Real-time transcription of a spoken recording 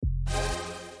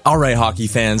All right, hockey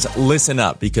fans, listen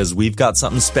up because we've got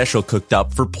something special cooked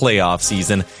up for playoff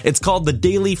season. It's called the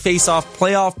Daily Face-Off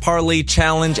Playoff Parlay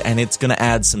Challenge, and it's going to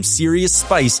add some serious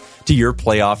spice to your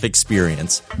playoff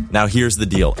experience. Now, here's the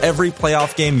deal. Every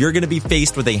playoff game, you're going to be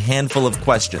faced with a handful of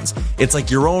questions. It's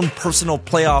like your own personal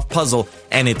playoff puzzle,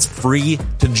 and it's free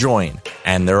to join.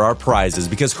 And there are prizes,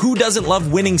 because who doesn't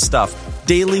love winning stuff?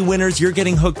 Daily winners, you're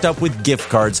getting hooked up with gift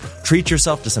cards. Treat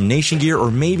yourself to some Nation gear or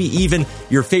maybe even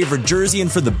your favorite jersey.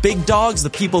 And for the big dogs, the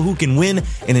people who can win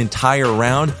an entire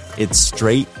round, it's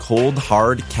straight, cold,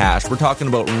 hard cash. We're talking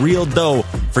about real dough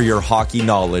for your hockey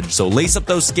knowledge. So lace up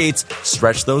those skates,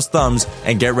 stretch those thumbs,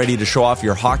 and get ready to show off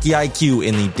your hockey IQ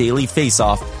in the Daily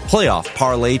Face-Off Playoff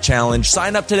Parlay Challenge.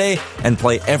 Sign up today and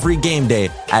play every game day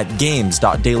at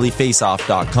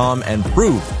games.dailyfaceoff.com and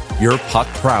prove your puck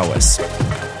prowess.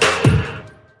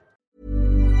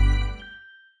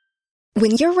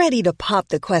 When you're ready to pop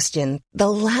the question, the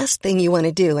last thing you want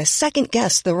to do is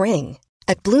second-guess the ring.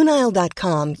 At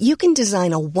BlueNile.com, you can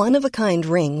design a one-of-a-kind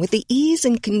ring with the ease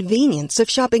and convenience of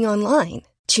shopping online.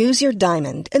 Choose your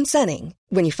diamond and setting.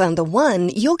 When you find the one,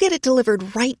 you'll get it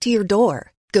delivered right to your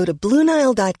door. Go to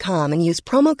BlueNile.com and use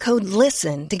promo code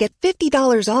LISTEN to get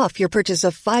 $50 off your purchase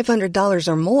of $500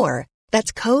 or more.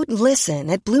 That's code LISTEN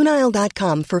at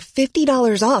BlueNile.com for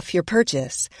 $50 off your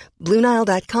purchase.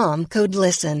 BlueNile.com, code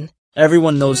LISTEN.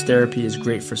 Everyone knows therapy is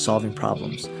great for solving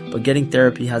problems, but getting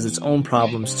therapy has its own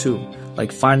problems too,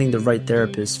 like finding the right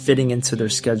therapist, fitting into their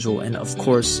schedule, and of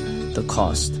course, the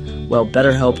cost. Well,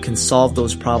 BetterHelp can solve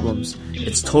those problems.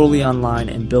 It's totally online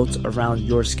and built around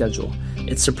your schedule.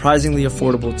 It's surprisingly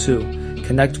affordable too.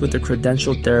 Connect with a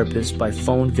credentialed therapist by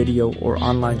phone, video, or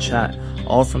online chat,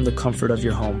 all from the comfort of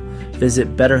your home.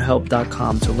 Visit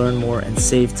BetterHelp.com to learn more and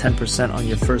save 10% on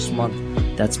your first month.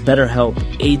 That's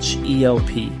BetterHelp,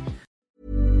 H-E-L-P.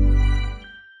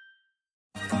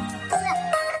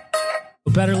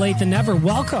 Better late than never.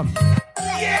 Welcome.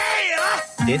 Yeah!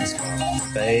 It's my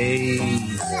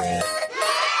favorite.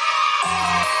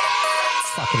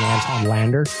 Fucking Anton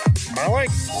Lander. I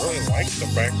really like the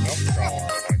back up song.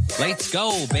 Let's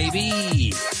go,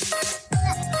 baby.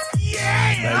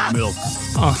 Yeah! Bag milk.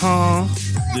 Uh-huh.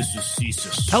 This is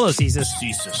Cesus. Hello, Cesus.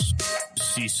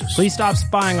 Cesus. Please stop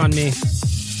spying on me.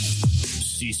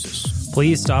 Cesus.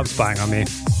 Please stop spying on me.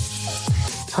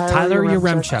 Tyler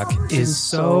Yaremchuk is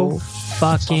so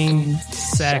fucking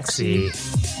sexy.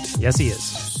 Yes, he is.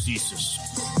 Cesus.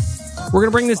 We're going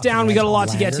to bring this down. We got a lot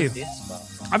to get to.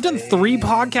 I've done 3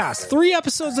 podcasts, 3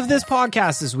 episodes of this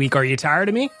podcast this week. Are you tired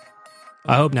of me?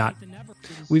 I hope not.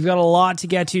 We've got a lot to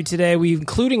get to today,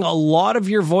 including a lot of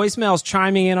your voicemails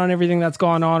chiming in on everything that's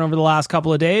gone on over the last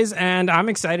couple of days, and I'm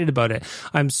excited about it.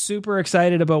 I'm super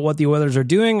excited about what the Oilers are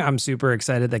doing. I'm super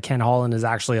excited that Ken Holland is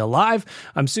actually alive.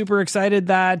 I'm super excited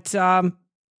that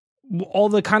all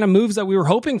the kind of moves that we were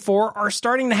hoping for are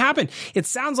starting to happen. It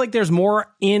sounds like there's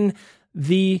more in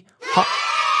the...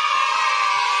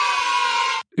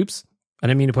 Oops. I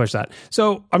didn't mean to push that.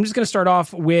 So I'm just going to start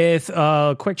off with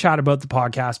a quick chat about the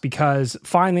podcast because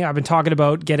finally I've been talking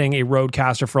about getting a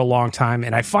Rodecaster for a long time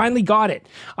and I finally got it.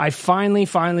 I finally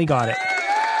got it.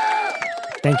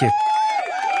 Thank you.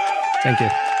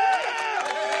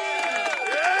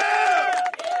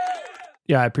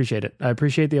 Yeah, I appreciate it. I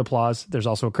appreciate the applause. There's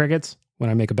also crickets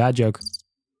when I make a bad joke.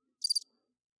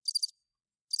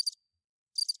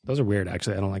 Those are weird,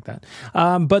 actually. I don't like that.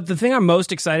 But the thing I'm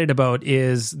most excited about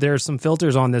is there's some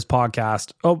filters on this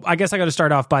podcast. Oh, I guess I got to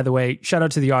start off, by the way. Shout out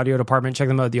to the audio department. Check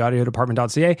them out at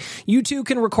theaudiodepartment.ca. You too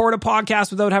can record a podcast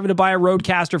without having to buy a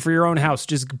Rodecaster for your own house.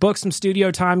 Just book some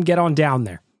studio time, get on down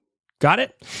there. Got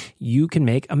it? You can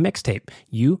make a mixtape.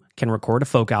 You can record a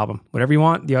folk album. Whatever you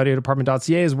want,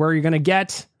 theaudiodepartment.ca is where you're going to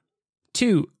get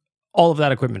to all of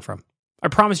that equipment from. I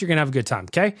promise you're going to have a good time,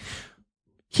 okay?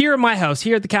 Here at my house,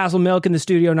 here at the Castle Milk in the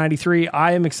Studio 93,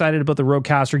 I am excited about the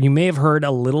Rodecaster. You may have heard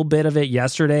a little bit of it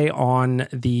yesterday on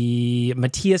the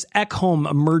Matthias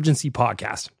Ekholm Emergency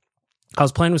podcast. I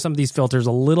was playing with some of these filters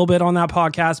a little bit on that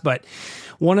podcast, but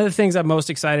one of the things I'm most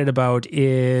excited about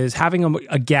is having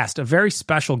a guest, a very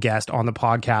special guest on the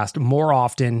podcast more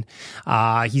often.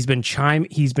 He's been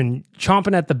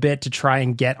chomping at the bit to try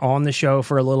and get on the show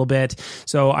for a little bit.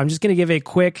 So I'm just going to give a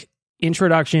quick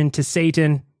introduction to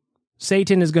Satan.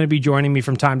 Satan is going to be joining me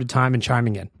from time to time and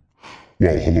chiming in.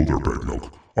 Well, hello there, Bag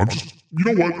Milk. You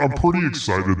know what? I'm pretty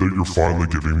excited that you're finally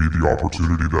giving me the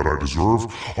opportunity that I deserve.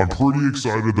 I'm pretty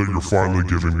excited that you're finally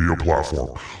giving me a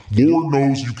platform. Lord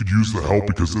knows you could use the help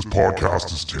because this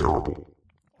podcast is terrible.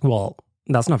 Well,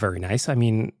 that's not very nice. I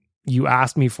mean, you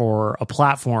asked me for a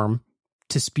platform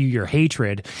to spew your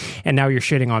hatred, and now you're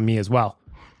shitting on me as well.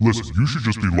 Listen, you should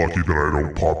just be lucky that I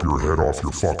don't pop your head off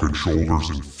your fucking shoulders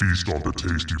and feast on the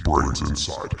tasty brains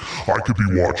inside. I could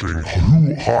be watching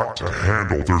Who Hot to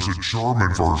Handle. There's a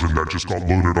German version that just got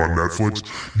loaded on Netflix.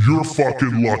 You're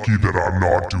fucking lucky that I'm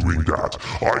not doing that.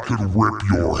 I could rip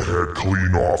your head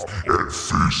clean off and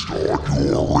feast on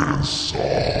your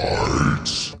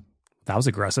insides. That was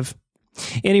aggressive.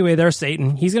 Anyway, there's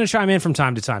Satan. He's going to chime in from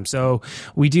time to time. So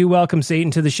we do welcome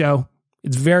Satan to the show.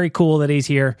 It's very cool that he's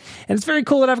here. And it's very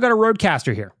cool that I've got a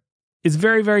Rodecaster here. It's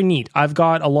very, very neat. I've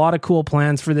got a lot of cool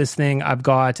plans for this thing. I've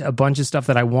got a bunch of stuff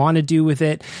that I want to do with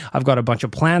it. I've got a bunch of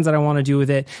plans that I want to do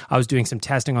with it. I was doing some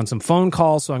testing on some phone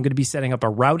calls, so I'm going to be setting up a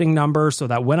routing number so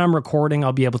that when I'm recording,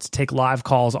 I'll be able to take live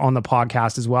calls on the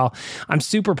podcast as well. I'm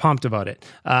super pumped about it.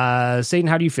 Satan,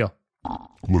 how do you feel?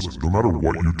 Listen, no matter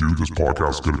what you do, this podcast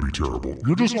is going to be terrible.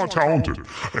 You're just not talented.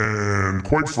 And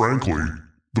quite frankly,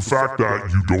 the fact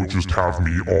that you don't just have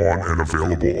me on and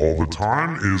available all the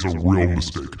time is a real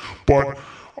mistake. But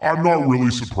I'm not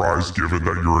really surprised given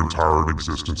that your entire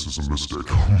existence is a mistake.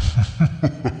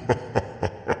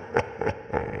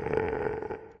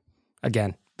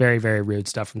 Again, very, very rude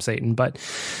stuff from Satan. But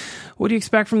what do you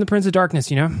expect from the Prince of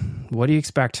Darkness, you know? What do you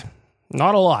expect?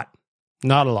 Not a lot.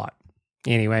 Not a lot.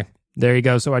 Anyway, there you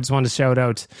go. So I just wanted to shout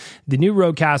out the new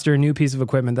Rodecaster, new piece of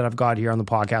equipment that I've got here on the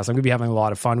podcast. I'm going to be having a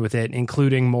lot of fun with it,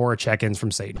 including more check-ins from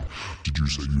Satan. Did you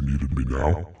say you needed me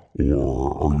now?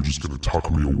 Or are you just going to tuck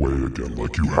me away again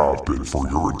like you have been for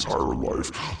your entire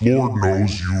life? Lord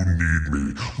knows you need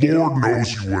me. Lord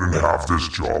knows you wouldn't have this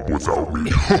job without me.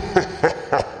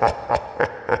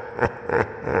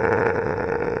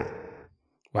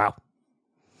 Wow.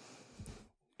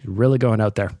 You're really going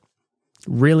out there.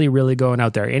 Really, really going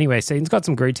out there. Anyway, Satan's got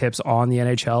some great tips on the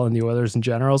NHL and the Oilers in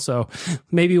general, so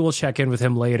maybe we'll check in with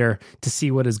him later to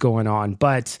see what is going on.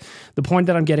 But the point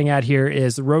that I'm getting at here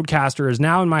is the Rodecaster is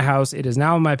now in my house. It is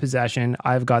now in my possession.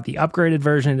 I've got the upgraded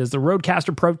version. It is the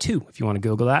Rodecaster Pro 2, if you want to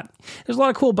Google that. There's a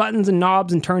lot of cool buttons and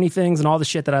knobs and turny things and all the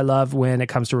shit that I love when it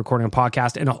comes to recording a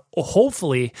podcast, and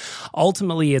hopefully,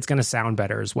 ultimately, it's going to sound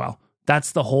better as well.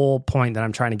 That's the whole point that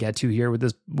I'm trying to get to here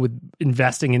with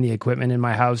investing in the equipment in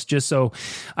my house, just so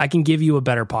I can give you a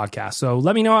better podcast. So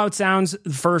let me know how it sounds.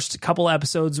 The first couple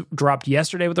episodes dropped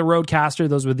yesterday with the Rodecaster.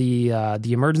 Those were the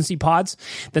emergency pods.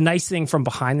 The nice thing from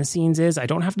behind the scenes is I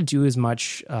don't have to do as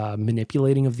much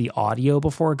manipulating of the audio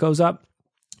before it goes up.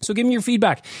 So give me your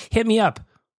feedback. Hit me up.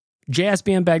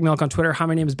 JSBM Bagmilk on Twitter. Hi,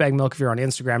 my name is Bagmilk if you're on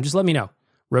Instagram. Just let me know.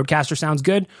 Rodecaster sounds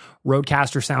good.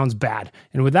 Rodecaster sounds bad.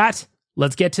 And with that,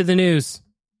 let's get to the news.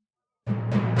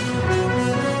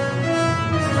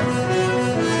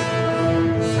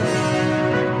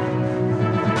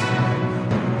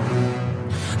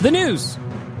 The news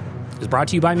is brought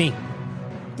to you by me.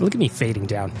 Look at me fading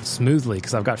down smoothly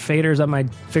because I've got faders on my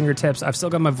fingertips. I've still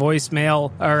got my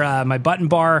voicemail or my button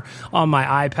bar on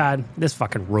my iPad. This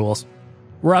fucking rules.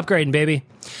 We're upgrading, baby.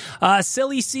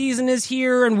 Silly season is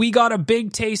here, and we got a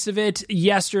big taste of it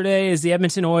yesterday as the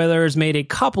Edmonton Oilers made a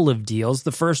couple of deals.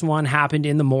 The first one happened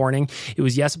in the morning. It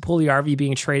was Jesse Puljujärvi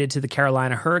being traded to the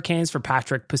Carolina Hurricanes for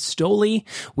Patrick Pistoli.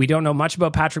 We don't know much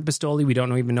about Patrick Pistoli. We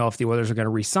don't even know if the Oilers are going to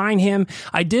re-sign him.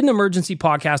 I did an emergency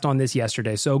podcast on this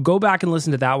yesterday, so go back and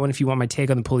listen to that one if you want my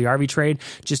take on the Puljujärvi trade.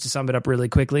 Just to sum it up really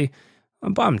quickly,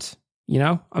 I'm bummed. You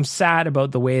know, I'm sad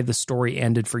about the way the story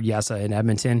ended for Jesse in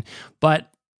Edmonton, but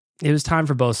it was time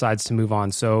for both sides to move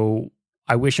on. So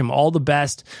I wish him all the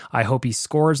best. I hope he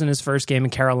scores in his first game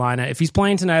in Carolina. If he's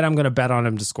playing tonight, I'm going to bet on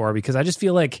him to score because I just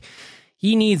feel like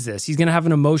he needs this. He's going to have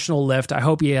an emotional lift. I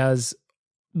hope he has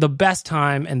the best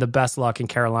time and the best luck in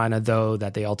Carolina, though,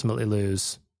 that they ultimately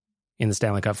lose in the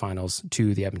Stanley Cup Finals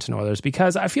to the Edmonton Oilers,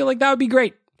 because I feel like that would be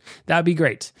great. That would be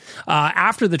great.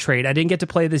 After the trade, I didn't get to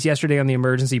play this yesterday on the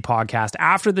emergency podcast.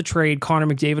 After the trade, Connor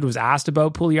McDavid was asked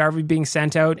about Puljujärvi being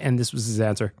sent out, and this was his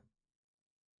answer.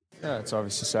 Yeah, it's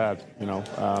obviously sad. You know,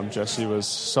 Jesse was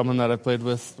someone that I played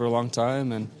with for a long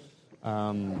time, and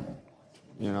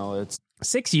you know, it's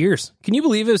 6 years. Can you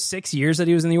believe it was 6 years that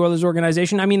he was in the Oilers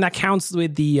organization? I mean, that counts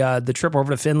with the trip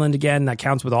over to Finland again. That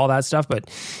counts with all that stuff. But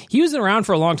he was around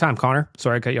for a long time. Connor,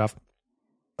 sorry I cut you off.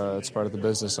 It's part of the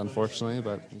business, unfortunately,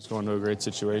 but he's going to a great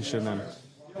situation, and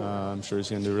I'm sure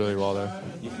he's going to do really well there.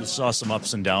 You saw some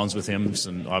ups and downs with him,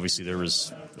 and obviously there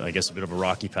was, I guess, a bit of a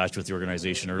rocky patch with the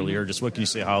organization earlier. Just what can you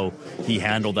say how he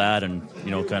handled that and, you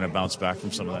know, kind of bounced back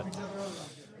from some of that?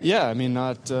 Yeah, I mean,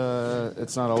 it's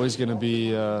not always going to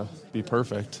be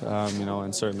perfect, you know,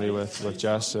 and certainly with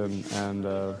Jess and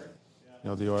you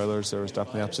know, the Oilers, there was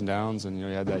definitely ups and downs, and, you know,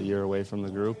 he had that year away from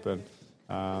the group, and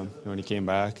when he came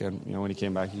back, you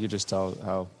could just tell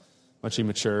how much he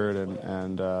matured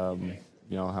and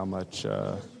you know, how much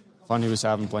fun he was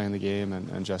having playing the game,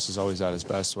 and Jess is always at his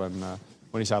best when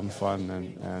he's having fun,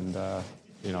 and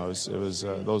you know, it was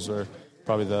those were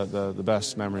probably the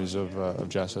best memories of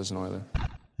Jess as an Oiler.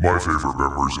 My favorite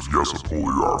memories of Jesse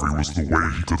Puljujärvi was the way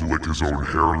he could lick his own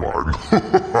hairline.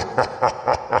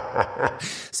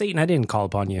 Satan, I didn't call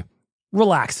upon you.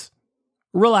 Relax,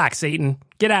 Satan.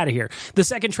 Get out of here. The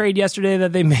second trade yesterday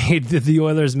that the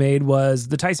Oilers made, was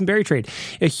the Tyson Barrie trade.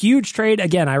 A huge trade.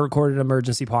 Again, I recorded an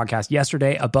emergency podcast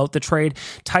yesterday about the trade.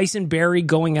 Tyson Barrie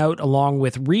going out along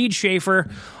with Reed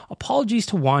Schaefer. Apologies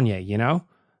to Wanye, you know?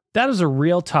 That is a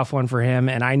real tough one for him,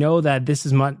 and I know that this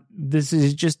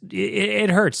is just, it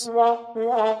hurts. He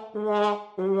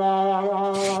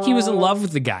was in love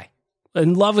with the guy.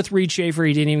 In love with Reed Schaefer.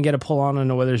 He didn't even get a pull on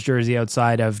an Oilers jersey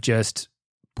outside of just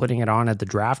putting it on at the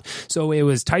draft. So it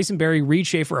was Tyson Barrie, Reed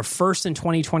Schaefer, a first in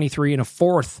 2023 and a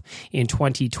fourth in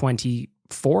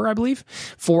 2024, I believe.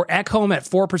 For Ekholm at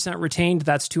 4% retained,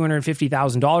 that's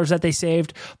 $250,000 that they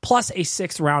saved, plus a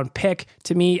 6th round pick.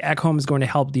 To me, Ekholm is going to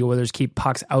help the Oilers keep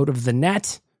pucks out of the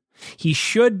net. He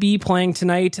should be playing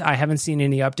tonight. I haven't seen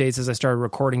any updates as I started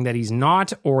recording that he's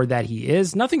not or that he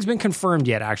is. Nothing's been confirmed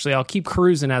yet, actually. I'll keep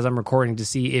cruising as I'm recording to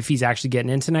see if he's actually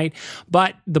getting in tonight.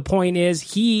 But the point is,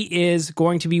 he is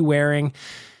going to be wearing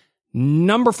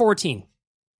number 14.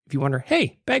 If you wonder,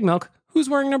 hey, Bag Milk, who's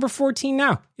wearing number 14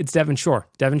 now? It's Devin Shore.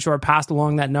 Devin Shore passed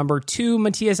along that number to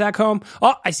Mattias Ekholm.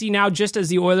 Oh, I see now, just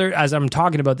as as I'm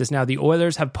talking about this now, the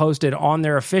Oilers have posted on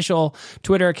their official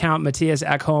Twitter account, Mattias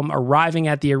Ekholm arriving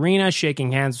at the arena,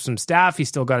 shaking hands with some staff. He's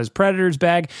still got his Predators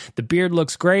bag. The beard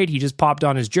looks great. He just popped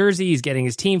on his jersey. He's getting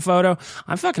his team photo.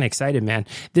 I'm fucking excited, man.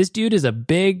 This dude is a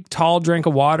big, tall drink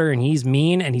of water, and he's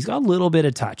mean, and he's got a little bit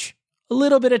of touch. A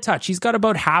little bit of touch. He's got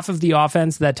about half of the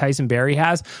offense that Tyson Barrie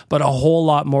has, but a whole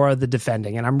lot more of the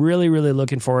defending. And I'm really, really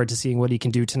looking forward to seeing what he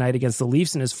can do tonight against the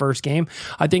Leafs in his first game.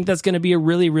 I think that's going to be a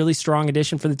really, really strong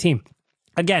addition for the team.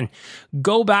 Again,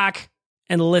 go back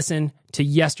and listen to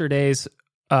yesterday's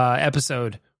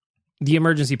episode, the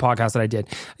emergency podcast that I did.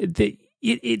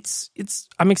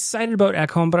 I'm excited about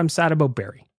Ekholm, but I'm sad about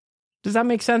Barrie. Does that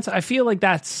make sense? I feel like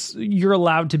you're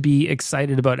allowed to be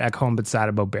excited about Ekholm, but sad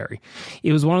about Barrie.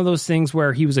 It was one of those things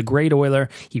where he was a great Oiler.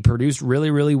 He produced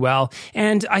really, really well.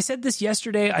 And I said this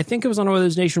yesterday, I think it was on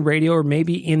Oilers Nation Radio or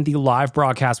maybe in the live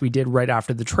broadcast we did right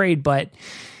after the trade. But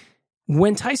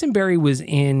when Tyson Barrie was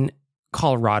in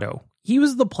Colorado, he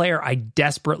was the player I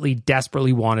desperately,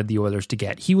 desperately wanted the Oilers to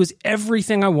get. He was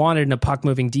everything I wanted in a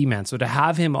puck-moving D-man. So to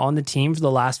have him on the team for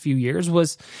the last few years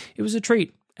was a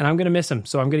treat. And I'm going to miss him.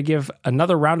 So I'm going to give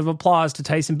another round of applause to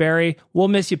Tyson Barrie. We'll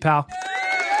miss you, pal.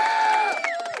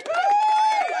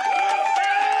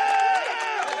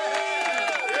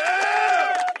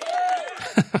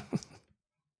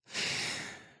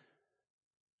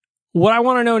 What I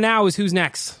want to know now is who's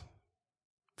next.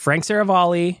 Frank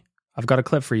Seravalli. I've got a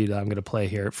clip for you that I'm going to play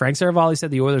here. Frank Seravalli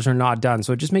said the Oilers are not done,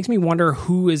 so it just makes me wonder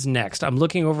who is next. I'm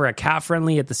looking over at Cap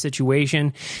Friendly at the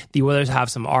situation. The Oilers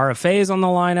have some RFAs on the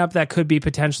lineup that could be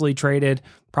potentially traded.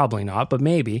 Probably not, but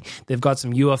maybe. They've got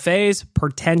some UFAs,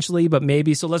 potentially, but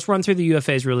maybe. So let's run through the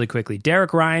UFAs really quickly.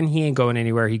 Derek Ryan, he ain't going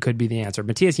anywhere. He could be the answer.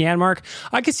 Mattias Janmark,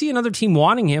 I could see another team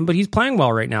wanting him, but he's playing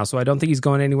well right now, so I don't think he's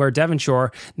going anywhere. Devin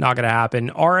Shore, not going to happen.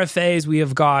 RFAs, we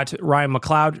have got Ryan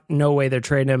McLeod, no way they're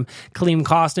trading him. Klim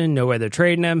Kostin, no way they're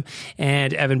trading him.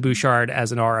 And Evan Bouchard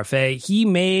as an RFA. He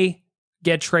may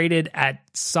get traded at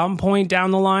some point down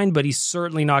the line, but he's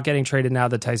certainly not getting traded now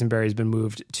that Tyson Barrie has been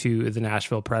moved to the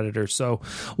Nashville Predators. So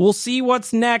we'll see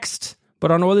what's next.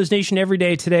 But on Oilers Nation every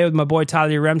day today with my boy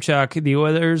Tyler Remchuk, the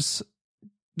Oilers,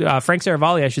 Frank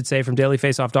Seravalli, I should say, from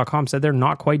dailyfaceoff.com said they're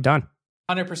not quite done.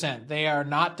 100%. They are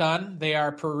not done. They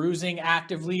are perusing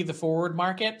actively the forward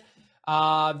market.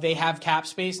 They have cap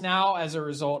space now as a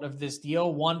result of this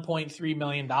deal, $1.3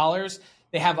 million.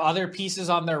 They have other pieces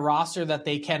on their roster that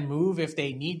they can move if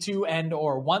they need to and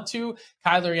or want to.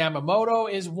 Kyler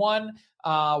Yamamoto is one.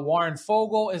 Warren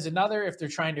Fogle is another if they're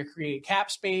trying to create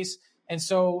cap space. And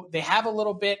so they have a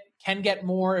little bit, can get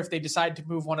more if they decide to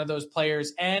move one of those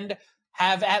players, and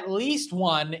have at least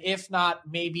one, if not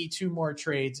maybe two more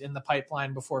trades in the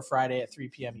pipeline before Friday at 3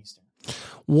 p.m. Eastern.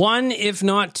 One, if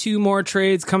not two more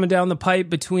trades coming down the pipe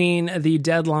between the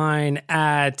deadline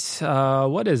at,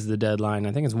 what is the deadline?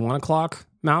 I think it's 1 o'clock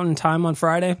Mountain Time on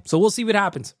Friday. So we'll see what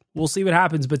happens.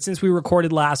 But since we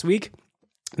recorded last week,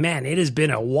 man, it has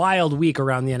been a wild week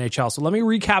around the NHL. So let me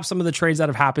recap some of the trades that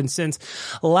have happened since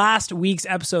last week's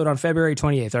episode on February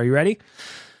 28th. Are you ready?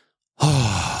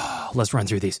 Let's run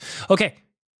through these. Okay.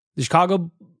 The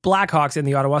Chicago Blackhawks and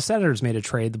the Ottawa Senators made a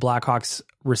trade. The Blackhawks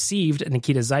received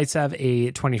Nikita Zaitsev,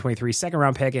 a 2023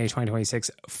 second-round pick, and a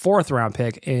 2026 fourth-round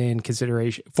pick in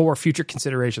consideration for future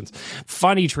considerations.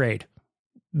 Funny trade.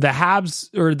 The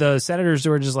Habs or the Senators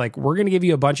were just like, we're going to give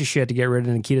you a bunch of shit to get rid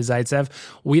of Nikita Zaitsev.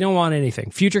 We don't want anything.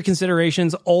 Future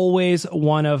considerations, always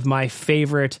one of my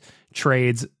favorite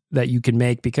trades that you can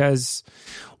make, because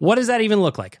what does that even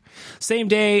look like? Same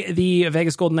day, the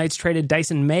Vegas Golden Knights traded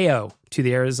Dyson Mayo to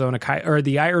the Arizona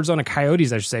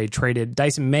Coyotes, I should say, traded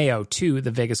Dyson Mayo to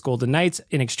the Vegas Golden Knights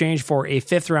in exchange for a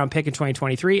 5th-round pick in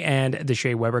 2023 and the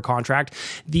Shea Weber contract.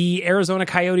 The Arizona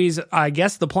Coyotes, I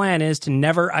guess the plan is to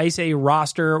never ice a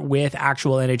roster with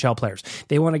actual NHL players.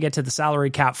 They want to get to the salary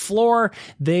cap floor.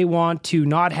 They want to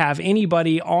not have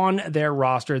anybody on their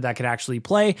roster that could actually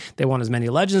play. They want as many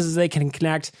legends as they can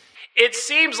connect. It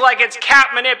seems like it's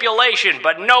cap manipulation,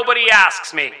 but nobody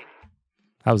asks me.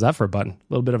 How was that for a button? A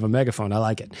little bit of a megaphone. I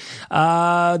like it.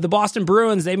 The Boston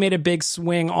Bruins, they made a big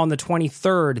swing on the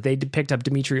 23rd. They picked up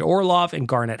Dmitry Orlov and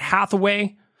Garnet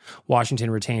Hathaway.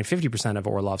 Washington retained 50% of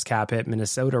Orlov's cap hit.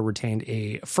 Minnesota retained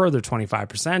a further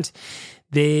 25%.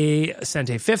 They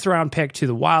sent a 5th-round pick to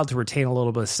the Wild to retain a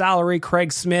little bit of salary.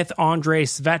 Craig Smith, Andrei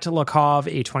Svechnikov,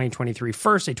 a 2023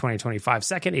 first, a 2025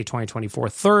 second, a 2024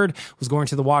 third, was going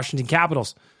to the Washington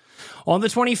Capitals. On the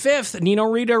 25th, Nino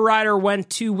Niederreiter went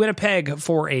to Winnipeg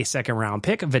for a 2nd-round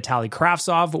pick. Vitaly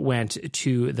Kravtsov went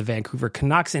to the Vancouver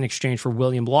Canucks in exchange for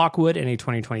William Lockwood and a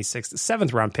 2026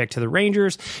 7th-round pick to the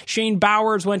Rangers. Shane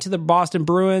Bowers went to the Boston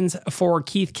Bruins for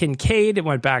Keith Kincaid. It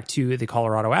went back to the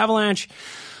Colorado Avalanche.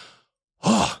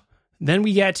 Then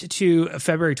we get to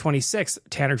February 26th,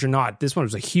 Tanner Janot. This one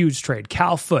was a huge trade.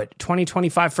 Cal Foote,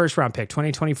 2025 1st-round pick,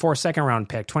 2024 2nd-round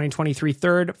pick, 2023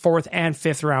 3rd, 4th, and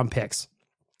 5th-round picks.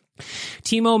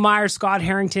 Timo Meyer, Scott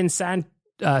Harrington, Santeri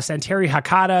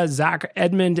Hakata, Zach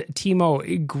Edmund, Timo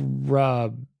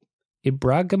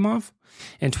Ibragimov,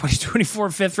 and 2024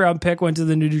 5th-round pick went to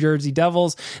the New Jersey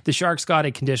Devils. The Sharks got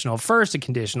a conditional first, a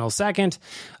conditional second,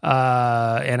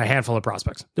 and a handful of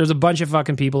prospects. There's a bunch of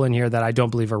fucking people in here that I don't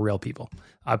believe are real people.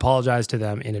 I apologize to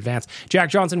them in advance.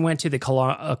 Jack Johnson went to the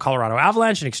Colorado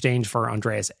Avalanche in exchange for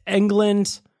Andreas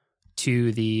Englund.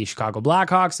 To the Chicago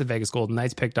Blackhawks, the Vegas Golden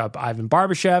Knights picked up Ivan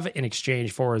Barbashev in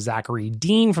exchange for Zachary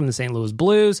Dean from the St. Louis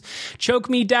Blues.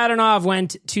 Chokmi Dadonov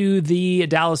went to the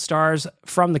Dallas Stars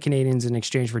from the Canadiens in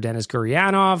exchange for Denis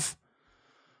Gurianov.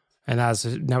 And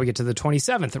now we get to the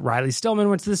 27th. Riley Stillman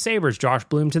went to the Sabres. Josh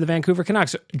Bloom to the Vancouver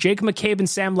Canucks. Jake McCabe and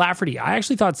Sam Lafferty. I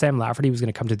actually thought Sam Lafferty was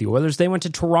going to come to the Oilers. They went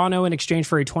to Toronto in exchange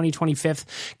for a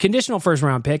 2025 conditional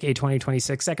 1st-round pick, a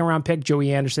 2026 2nd-round pick,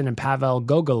 Joey Anderson and Pavel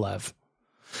Gogolev.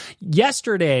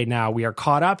 Yesterday, now we are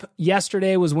caught up.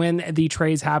 Yesterday was when the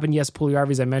trades happened. Yes,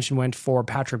 Puljujarvi, as I mentioned, went for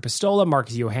Patrick Pistola.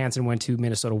 Marcus Johansson went to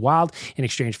Minnesota Wild in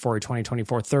exchange for a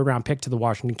 2024 3rd-round pick to the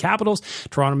Washington Capitals.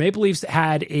 Toronto Maple Leafs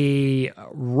had a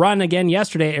run again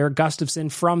yesterday. Eric Gustafsson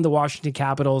from the Washington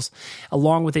Capitals,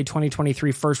 along with a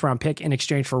 2023 1st-round pick in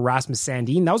exchange for Rasmus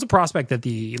Sandin. That was a prospect that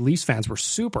the Leafs fans were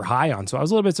super high on, so I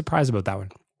was a little bit surprised about that one.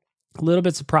 A little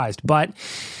bit surprised, but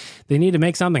they need to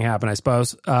make something happen, I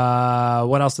suppose.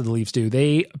 What else did the Leafs do?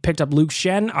 They picked up Luke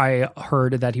Schenn. I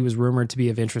heard that he was rumored to be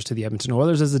of interest to the Edmonton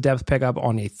Oilers as a depth pickup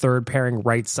on a 3rd pairing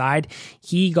right side.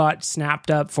 He got snapped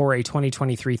up for a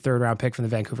 2023 3rd-round pick from the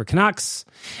Vancouver Canucks.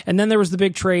 And then there was the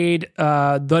big trade.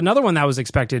 Another one that was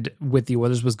expected with the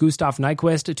Oilers was Gustav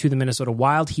Nyquist to the Minnesota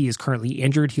Wild. He is currently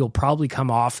injured. He'll probably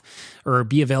come off or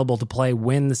be available to play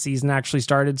when the season actually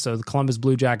started. So the Columbus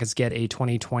Blue Jackets get a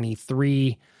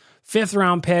 2023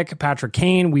 5th-round pick, Patrick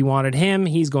Kane. We wanted him.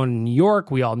 He's going to New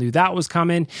York. We all knew that was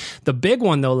coming. The big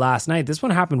one, though, last night, this one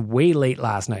happened way late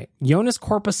last night. Jonas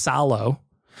Korpisalo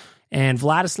and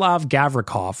Vladislav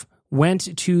Gavrikov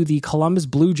went to the Columbus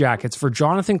Blue Jackets for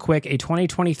Jonathan Quick, a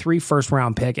 2023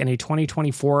 1st-round pick, and a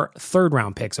 2024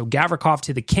 3rd-round pick. So Gavrikov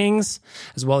to the Kings,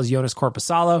 as well as Jonas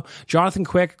Korpisalo. Jonathan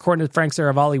Quick, according to Frank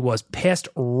Saravalli, was pissed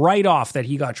right off that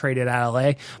he got traded out of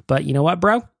LA. But you know what,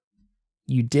 bro?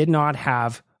 You did not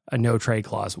have a no trade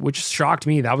clause, which shocked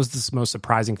me. That was the most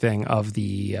surprising thing of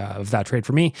that trade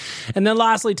for me. And then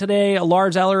lastly today,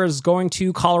 Lars Eller is going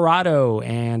to Colorado,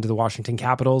 and the Washington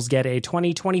Capitals get a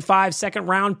 2025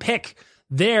 2nd-round pick.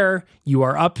 There, you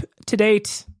are up to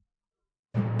date.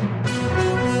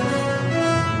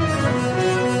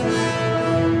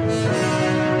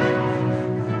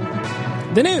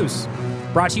 The news,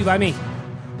 brought to you by me.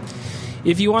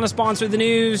 If you want to sponsor the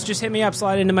news, just hit me up,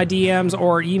 slide into my DMs,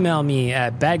 or email me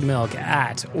at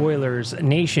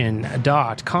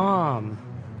bagmilk@OilersNation.com.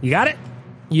 You got it?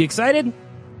 You excited?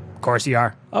 Of course you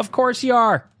are. Of course you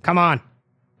are. Come on.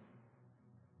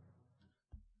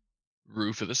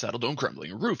 Roof of the Saddle Dome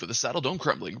crumbling. Roof of the Saddle Dome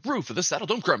crumbling. Roof of the Saddle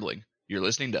Dome crumbling. You're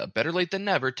listening to Better Late Than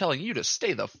Never, telling you to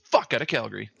stay the fuck out of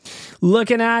Calgary.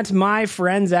 Looking at my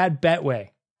friends at Betway.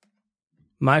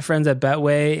 My friends at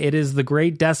Betway, it is the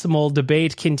great decimal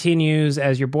debate continues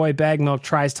as your boy Bagmilk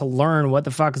tries to learn what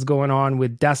the fuck is going on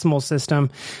with decimal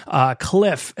system.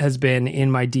 Cliff has been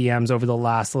in my DMs over the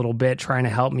last little bit trying to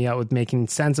help me out with making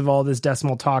sense of all this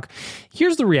decimal talk.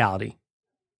 Here's the reality,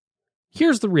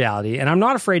 and I'm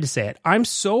not afraid to say it. I'm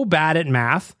so bad at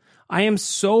math. I am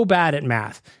so bad at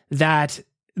math that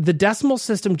the decimal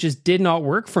system just did not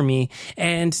work for me.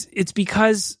 And it's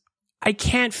because I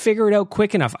can't figure it out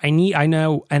quick enough. I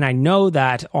know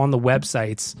that on the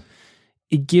websites,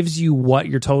 it gives you what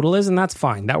your total is, and that's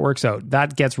fine. That works out.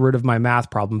 That gets rid of my math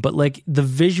problem. But like the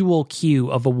visual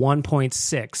cue of a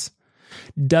 1.6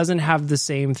 doesn't have the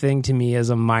same thing to me as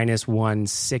a minus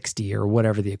 160 or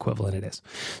whatever the equivalent it is.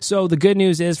 So the good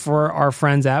news is for our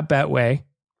friends at Betway,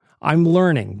 I'm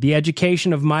learning. The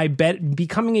education of my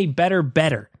becoming a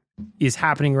better is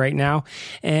happening right now.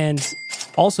 And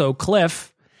also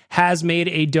Cliff has made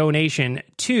a donation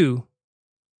to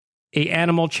a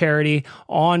animal charity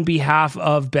on behalf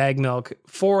of Bagmilk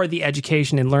for the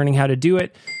education and learning how to do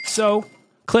it. So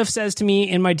Cliff says to me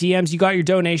in my DMs, you got your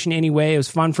donation anyway. It was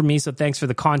fun for me, so thanks for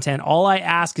the content. All I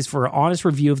ask is for an honest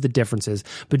review of the differences,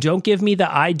 but don't give me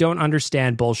the I don't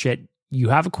understand bullshit. You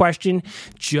have a question,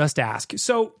 just ask.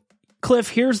 So Cliff,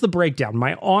 here's the breakdown,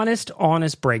 my honest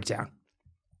breakdown.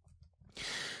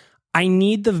 I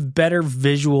need the better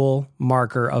visual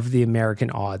marker of the American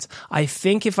odds. I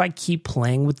think if I keep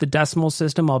playing with the decimal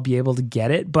system, I'll be able to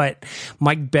get it. But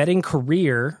my betting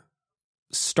career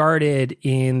started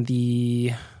in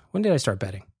when did I start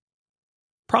betting?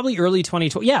 Probably early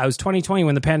 2020. Yeah, it was 2020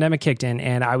 when the pandemic kicked in,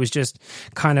 and I was just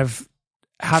kind of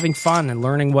having fun and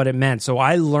learning what it meant. So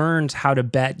I learned how to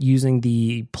bet using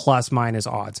the plus minus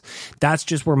odds. That's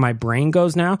just where my brain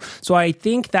goes now. So I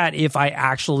think that if I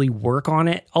actually work on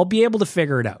it, I'll be able to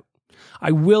figure it out.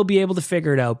 I will be able to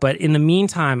figure it out. But in the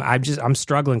meantime, I'm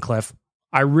struggling, Cliff.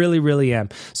 I really, really am.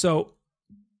 So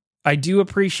I do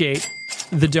appreciate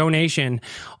the donation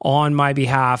on my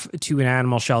behalf to an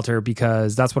animal shelter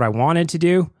because that's what I wanted to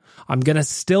do. I'm going to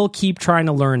still keep trying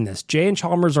to learn this. Jay and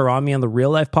Chalmers are on me on the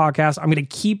Real Life podcast. I'm going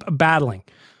to keep battling.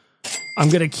 I'm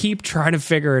going to keep trying to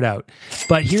figure it out.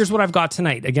 But here's what I've got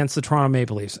tonight against the Toronto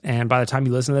Maple Leafs. And by the time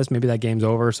you listen to this, maybe that game's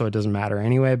over, so it doesn't matter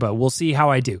anyway, but we'll see how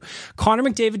I do. Connor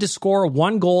McDavid to score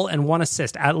 1 goal and 1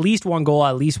 assist. At least 1 goal,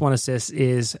 at least 1 assist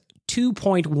is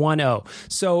 2.10.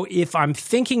 So if I'm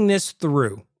thinking this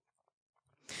through,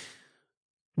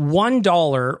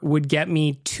 $1 would get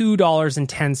me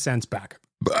 $2.10 back.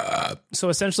 So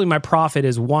essentially my profit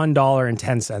is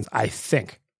 $1.10, I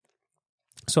think.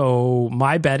 So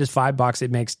my bet is $5. It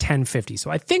makes $10.50.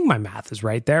 So I think my math is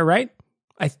right there, right?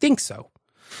 I think so.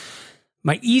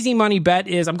 My easy money bet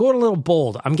is I'm going a little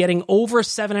bold. I'm getting over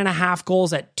 7.5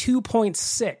 goals at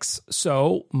 2.6.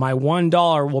 So my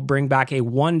 $1 will bring back a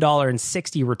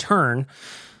 $1.60 return.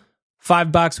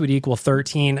 $5 would equal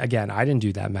 13. Again, I didn't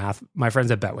do that math. My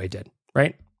friends at Betway did,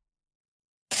 right?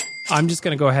 I'm just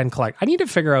going to go ahead and collect. I need to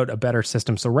figure out a better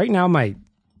system. So right now,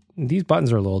 these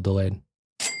buttons are a little delayed.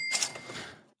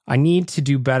 I need to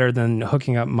do better than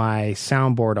hooking up my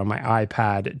soundboard on my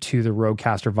iPad to the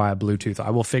Rodecaster via Bluetooth. I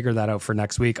will figure that out for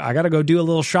next week. I got to go do a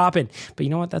little shopping. But you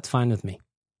know what? That's fine with me.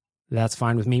 That's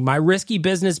fine with me. My risky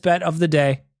business bet of the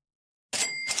day.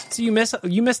 So you missed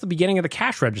the beginning of the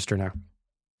cash register now.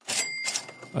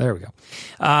 Oh, there we go.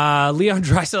 Leon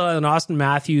Draisaitl and Austin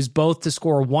Matthews both to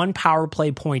score 1 power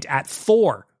play point at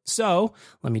 4. So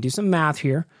let me do some math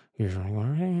here. Maybe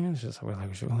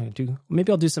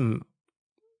I'll do some.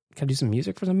 Can I do some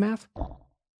music for some math?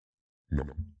 No.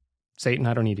 Satan,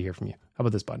 I don't need to hear from you. How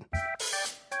about this button?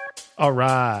 All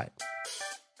right.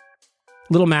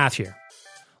 Little math here.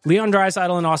 Leon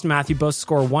Draisaitl and Austin Matthews both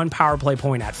score 1 power play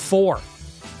point at 4.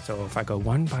 So if I go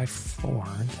 1 by 4,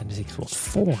 that equals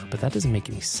 4, but that doesn't make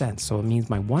any sense. So it means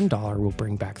my $1 will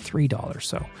bring back $3.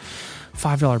 So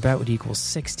 $5 bet would equal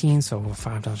 16. So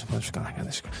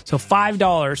 $5. So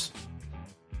 $5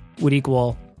 would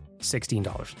equal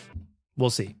 $16. We'll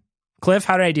see. Cliff,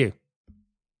 how did I do?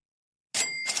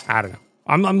 I don't know.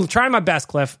 I'm trying my best,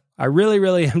 Cliff. I really,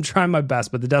 really am trying my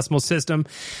best. But the decimal system,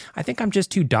 I think I'm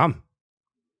just too dumb.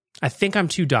 I think I'm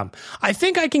too dumb. I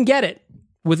think I can get it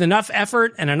with enough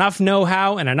effort and enough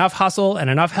know-how and enough hustle and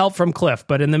enough help from Cliff.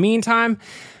 But in the meantime,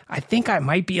 I think I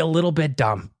might be a little bit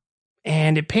dumb.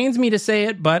 And it pains me to say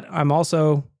it, but I'm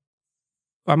also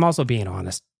being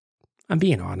honest. I'm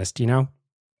being honest, you know?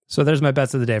 So there's my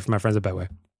bets of the day from my friends at Betway.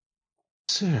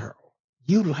 So,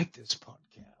 you like this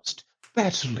podcast?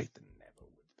 Better late than never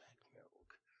with Bagmilk.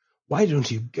 why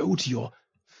don't you go to your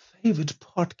favorite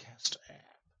podcast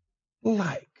app?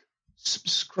 Like,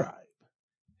 subscribe,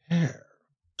 share.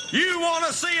 You want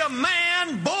to see a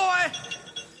man, boy?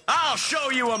 I'll show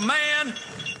you a man.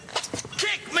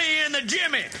 Kick me in the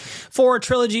jimmy. For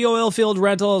Trilogy Oilfield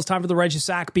Rentals, time for the Righteous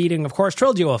Sack beating. Of course,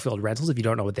 Trilogy Oilfield Rentals, if you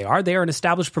don't know what they are an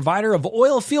established provider of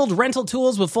oilfield rental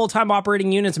tools with full-time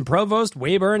operating units in Provost,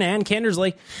 Weyburn, and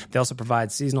Kindersley. They also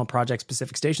provide seasonal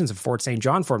project-specific stations at Fort St.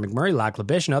 John, Fort McMurray, Lac La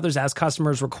Biche, and others as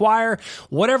customers require.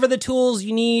 Whatever the tools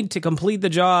you need to complete the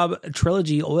job,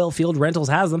 Trilogy Oilfield Rentals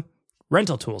has them.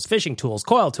 Rental tools, fishing tools,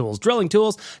 coil tools, drilling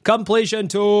tools, completion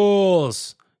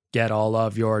tools. Get all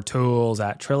of your tools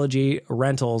at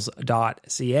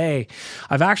trilogyrentals.ca.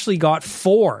 I've actually got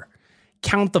 4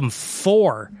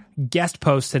 guest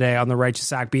posts today on the Righteous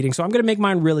Sack beating, so I'm going to make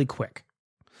mine really quick.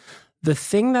 The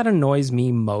thing that annoys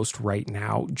me most right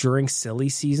now during silly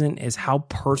season is how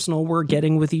personal we're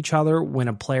getting with each other when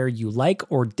a player you like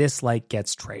or dislike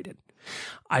gets traded.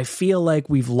 I feel like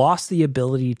we've lost the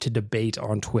ability to debate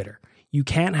on Twitter. You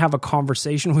can't have a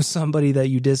conversation with somebody that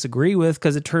you disagree with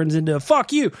because it turns into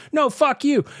fuck you, no, fuck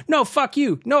you, no, fuck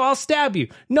you, no, I'll stab you,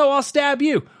 no, I'll stab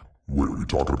you. Wait, are you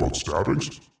talking about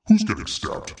stabbings? Who's getting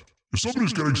stabbed? If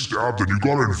somebody's getting stabbed, then you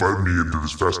gotta invite me into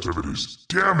these festivities.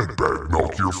 Damn it, Bag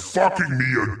Milk, you're fucking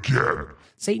me again.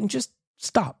 Satan, just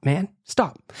stop, man.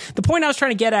 Stop. The point I was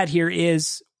trying to get at here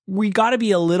is we got to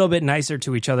be a little bit nicer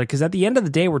to each other because at the end of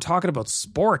the day, we're talking about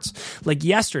sports. Like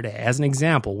yesterday, as an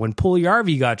example, when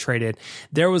Puljujarvi got traded,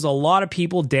 there was a lot of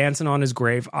people dancing on his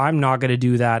grave. I'm not going to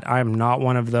do that. I'm not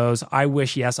one of those. I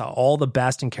wish Jesse all the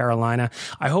best in Carolina.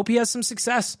 I hope he has some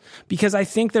success because I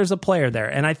think there's a player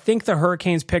there. And I think the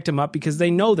Hurricanes picked him up because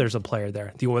they know there's a player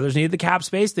there. The Oilers needed the cap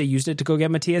space. They used it to go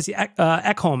get Matthias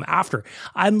Ekholm after.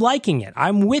 I'm liking it.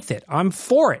 I'm with it. I'm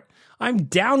for it. I'm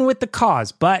down with the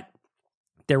cause, but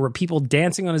there were people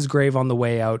dancing on his grave on the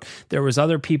way out. There was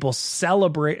other people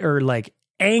celebrate or like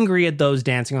angry at those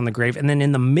dancing on the grave. And then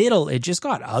in the middle, it just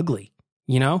got ugly.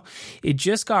 You know, it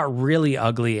just got really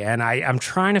ugly. And I'm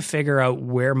trying to figure out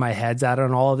where my head's at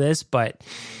on all of this, but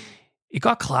it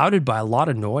got clouded by a lot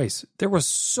of noise. There was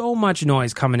so much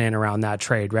noise coming in around that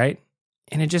trade, right?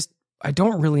 And I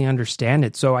don't really understand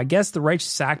it. So I guess the Righteous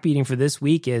Sack beating for this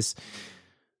week is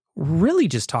really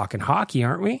just talking hockey,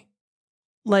 aren't we?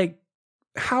 Like,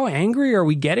 how angry are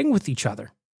we getting with each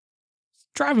other? It's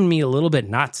driving me a little bit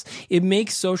nuts. It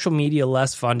makes social media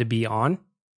less fun to be on,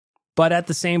 but at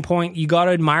the same point, you got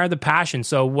to admire the passion.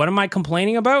 So what am I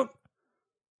complaining about?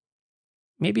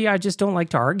 Maybe I just don't like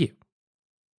to argue.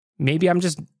 Maybe I'm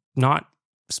just not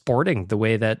sporting the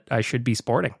way that I should be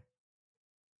sporting.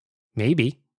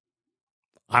 Maybe.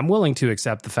 I'm willing to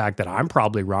accept the fact that I'm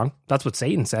probably wrong. That's what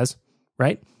Satan says,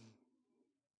 right?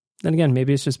 Then again,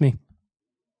 maybe it's just me.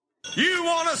 You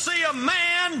want to see a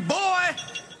man, boy?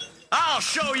 I'll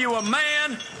show you a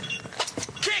man.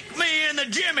 Kick me in the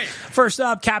jimmy. First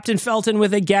up, Captain Felton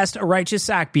with a guest, a Righteous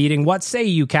Sack beating. What say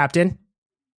you, Captain?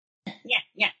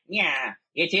 Yeah.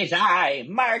 It is I,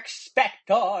 Mark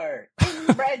Spector,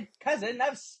 inbred cousin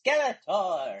of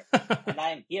Skeletor. And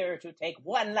I'm here to take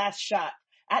one last shot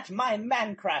at my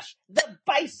man crush, the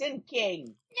Bison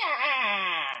King.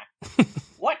 Yeah.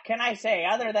 What can I say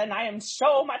other than I am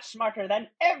so much smarter than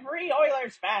every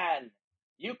Oilers fan?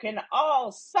 You can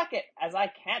all suck it as I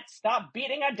can't stop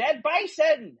beating a dead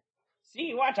bison.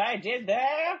 See what I did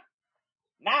there?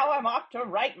 Now I'm off to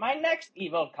write my next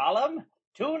evil column.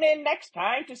 Tune in next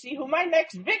time to see who my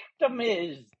next victim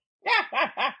is.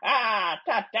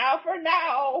 Ta-ta for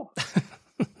now.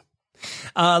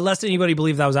 Lest anybody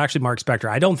believe that was actually Mark Spector.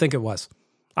 I don't think it was.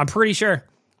 I'm pretty sure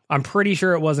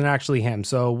it wasn't actually him.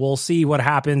 So we'll see what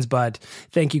happens. But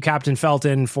thank you, Captain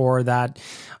Felton, for that.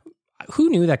 Who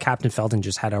knew that Captain Felton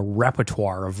just had a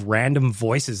repertoire of random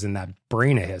voices in that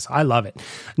brain of his? I love it.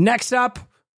 Next up,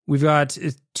 we've got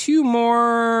 3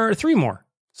 more.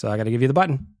 So I got to give you the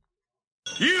button.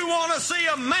 You want to see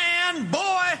a man,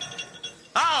 boy?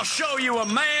 I'll show you a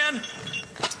man.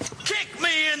 Kick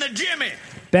me in the jimmy.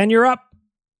 Ben, you're up.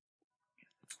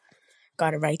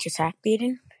 Got a Righteous Sack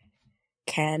beating.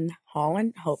 Ken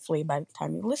Holland. Hopefully by the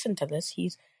time you listen to this,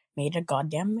 he's made a gosh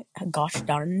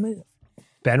darn move.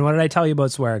 Ben, what did I tell you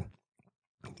about swearing?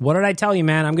 What did I tell you,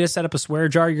 man? I'm going to set up a swear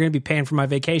jar. You're going to be paying for my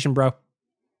vacation, bro.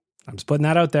 I'm just putting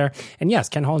that out there. And yes,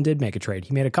 Ken Holland did make a trade.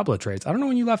 He made a couple of trades. I don't know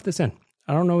when you left this in.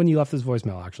 I don't know when you left this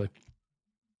voicemail, actually.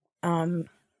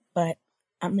 But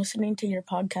I'm listening to your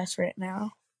podcast right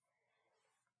now.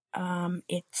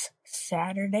 It's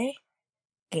Saturday.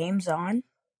 Game's on.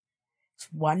 It's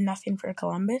 1-0 for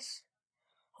Columbus.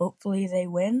 Hopefully they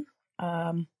win.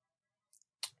 But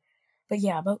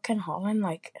yeah, about Ken Holland,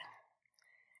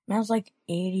 Man's like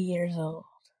 80 years old.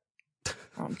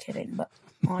 No, I'm kidding, but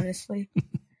honestly,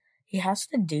 he has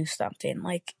to do something.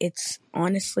 Like, it's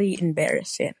honestly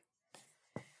embarrassing.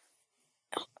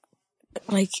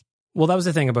 Like, well, that was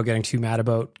the thing about getting too mad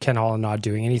about Ken Holland not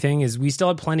doing anything, is we still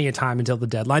had plenty of time until the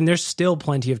deadline. There's still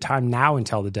plenty of time now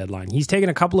until the deadline. He's taken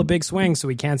a couple of big swings, so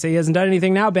we can't say he hasn't done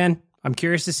anything now, Ben. I'm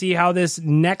curious to see how this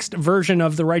next version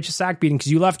of the righteous sack beating,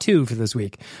 because you left 2 for this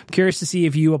week. I'm curious to see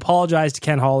if you apologize to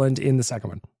Ken Holland in the second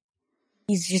one.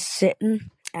 he's just sitting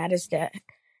at his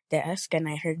desk, and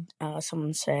I heard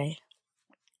someone say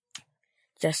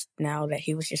just now that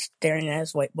he was just staring at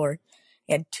his whiteboard.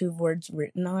 He had 2 words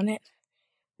written on it,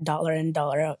 dollar in,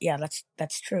 dollar out. Yeah,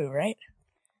 that's true, right?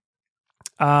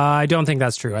 I don't think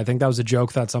that's true. I think that was a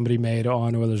joke that somebody made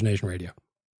on Oilers Nation Radio.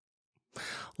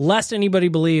 Lest anybody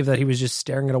believe that he was just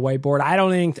staring at a whiteboard. I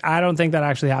don't think that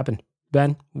actually happened.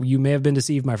 Ben, you may have been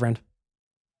deceived, my friend.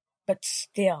 But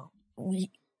still,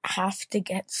 we have to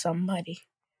get somebody.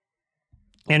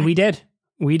 And we did.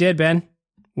 We did, Ben.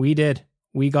 We did.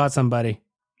 We got somebody.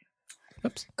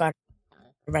 Oops. Got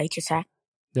righteous sack.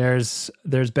 There's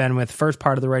Ben with first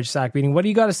part of the righteous sack beating. What do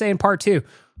you got to say in part 2?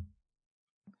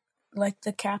 Like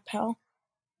the cap hell,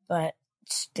 but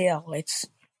still, it's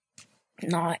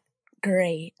not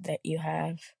great that you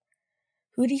have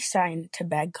Hootie signed to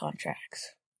bad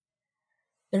contracts.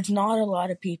 There's not a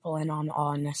lot of people in on,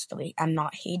 honestly. I'm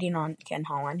not hating on Ken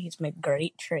Holland. He's made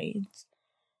great trades.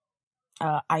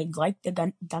 I like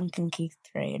the Duncan Keith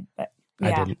trade, but yeah.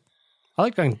 I didn't. I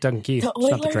like Duncan Keith. The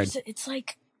Oilers, it's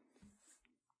like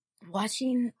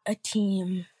watching a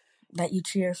team that you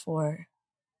cheer for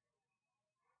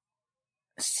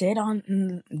sit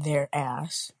on their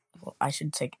ass. Well, I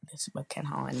should say this about Ken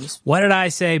Holland. What did I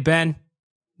say, Ben?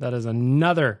 That is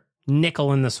another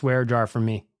nickel in the swear jar for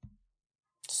me.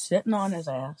 Sitting on his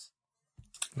ass.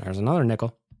 There's another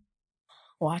nickel.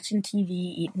 Watching TV,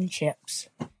 eating chips.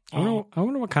 I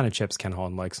wonder what kind of chips Ken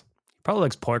Holland likes. He probably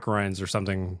likes pork rinds or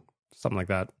something like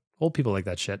that. Old people like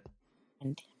that shit.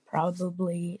 And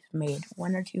probably made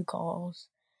 1 or 2 calls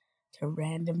to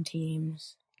random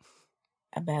teams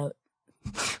about...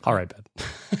 All right, Ben.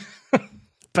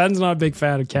 Ben's not a big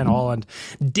fan of Ken Holland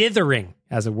dithering,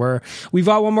 as it were. We've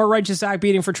got one more righteous sack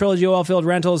beating for Trilogy Oilfield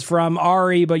Rentals from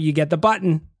Ari, but you get the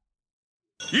button.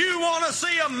 You want to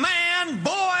see a man,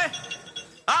 boy?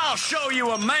 I'll show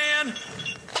you a man.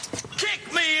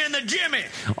 Kick me in the jimmy.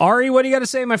 Ari, what do you got to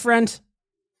say, my friend?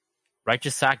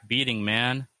 Righteous sack beating,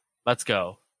 man. Let's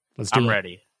go. I'm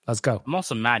ready. Let's go. I'm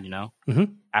also mad, Mm-hmm.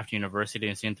 After university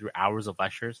and seeing through hours of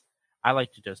lectures, I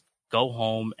like to just go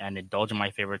home and indulge in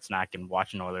my favorite snack and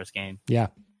watch an Oilers game. Yeah.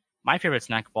 My favorite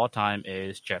snack of all time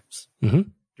is chips. Mm-hmm.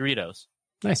 Doritos.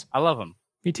 Nice. I love them.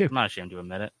 Me too. I'm not ashamed to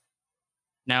admit it.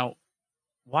 Now,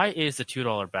 why is the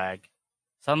 $2 bag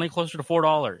suddenly closer to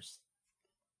 $4?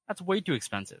 That's way too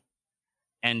expensive.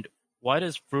 And why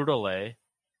does Frito-Lay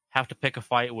have to pick a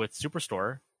fight with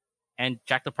Superstore and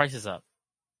jack the prices up?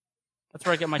 That's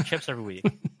where I get my chips every week.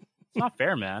 It's not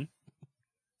fair, man.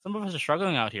 Some of us are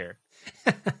struggling out here.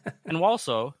 And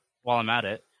also, while I'm at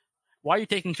it, why are you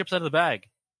taking chips out of the bag?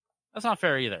 That's not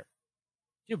fair either.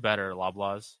 Do better,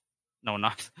 Loblaws. No,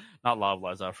 not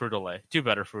Loblaws, Frito-Lay. Do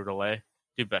better, Frito-Lay.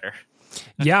 Do better.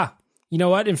 Yeah. You know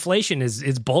what? Inflation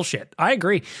is bullshit. I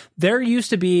agree. There used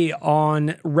to be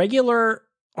on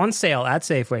sale at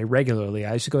Safeway regularly.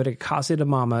 I used to go to Casa de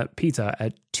Mama pizza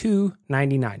at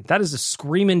 $2.99. That is a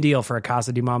screaming deal for a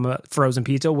Casa de Mama frozen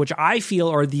pizza, which I feel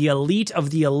are the elite of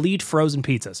the elite frozen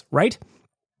pizzas, right?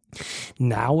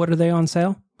 Now, what are they on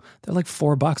sale? They're like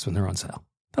 $4 when they're on sale.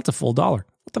 That's a full $1. What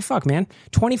the fuck, man?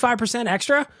 25%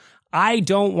 extra? I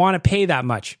don't want to pay that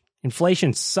much.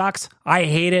 Inflation sucks. I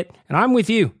hate it. And I'm with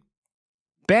you.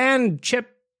 Ban chip.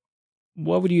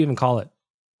 What would you even call it?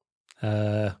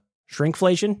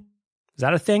 Shrinkflation? Is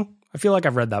that a thing? I feel like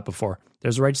I've read that before.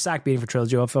 There's a righteous sack beating for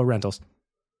Trilogy Oilfield Rentals.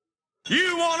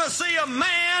 You want to see a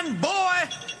man, boy?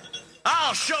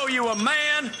 I'll show you a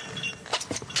man.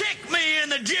 Kick me in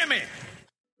the jimmy.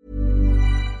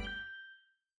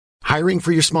 Hiring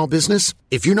for your small business?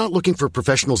 If you're not looking for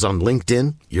professionals on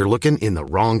LinkedIn, you're looking in the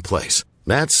wrong place.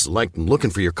 That's like looking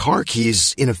for your car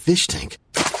keys in a fish tank.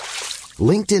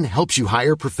 LinkedIn helps you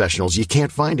hire professionals you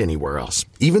can't find anywhere else,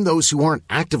 even those who aren't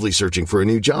actively searching for a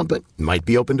new job but might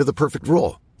be open to the perfect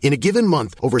role. In a given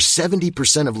month, over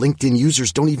 70% of LinkedIn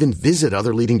users don't even visit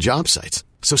other leading job sites.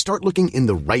 So start looking in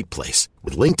the right place.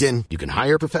 With LinkedIn, you can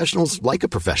hire professionals like a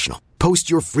professional. Post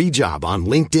your free job on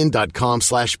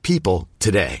linkedin.com/people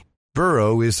today.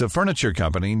 Burrow is a furniture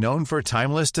company known for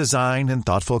timeless design and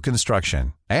thoughtful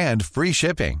construction and free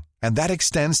shipping, and that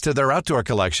extends to their outdoor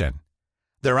collection.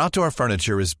 Their outdoor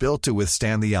furniture is built to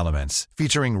withstand the elements,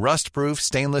 featuring rust-proof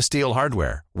stainless steel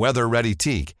hardware, weather-ready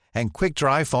teak, and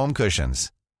quick-dry foam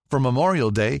cushions. For Memorial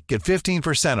Day, get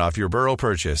 15% off your Burrow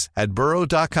purchase at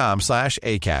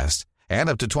burrow.com/ACAST and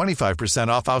up to 25%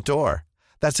 off outdoor.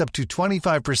 That's up to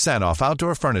 25% off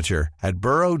outdoor furniture at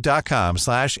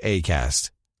burrow.com/ACAST.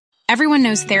 Everyone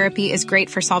knows therapy is great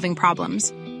for solving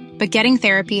problems, but getting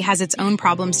therapy has its own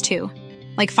problems too,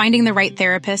 like finding the right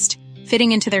therapist,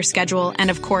 fitting into their schedule,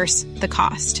 and of course, the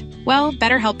cost. Well,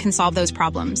 BetterHelp can solve those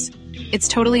problems. It's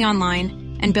totally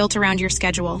online and built around your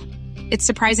schedule. It's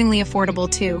surprisingly affordable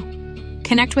too.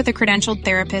 Connect with a credentialed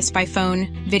therapist by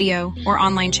phone, video, or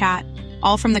online chat,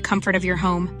 all from the comfort of your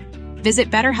home. Visit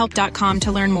BetterHelp.com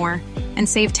to learn more and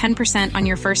save 10% on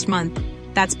your first month.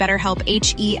 That's BetterHelp,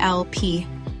 H-E-L-P.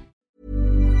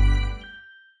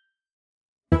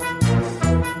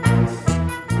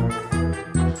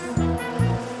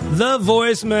 The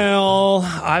voicemail.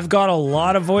 I've got a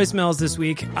lot of voicemails this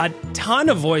week, a ton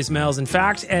of voicemails, in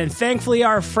fact, and thankfully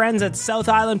our friends at South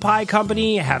Island Pie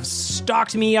Company have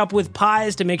stocked me up with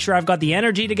pies to make sure I've got the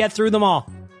energy to get through them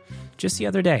all. Just the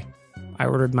other day, I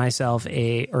made myself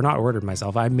a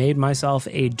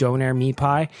Donair meat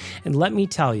pie, and let me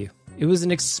tell you, it was an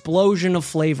explosion of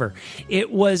flavor.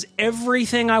 It was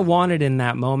everything I wanted in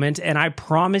that moment, and I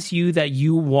promise you that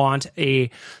you want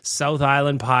a South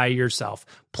Island pie yourself.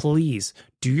 Please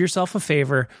do yourself a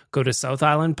favor. Go to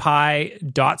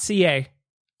southislandpie.ca.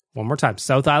 One more time,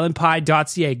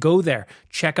 southislandpie.ca. Go there.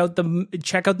 Check out the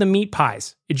meat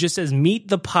pies. It just says meet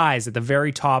the pies at the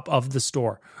very top of the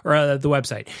store or the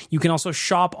website. You can also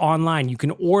shop online. You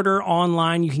can order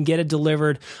online. You can get it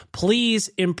delivered. Please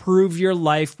improve your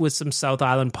life with some South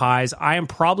Island pies. I am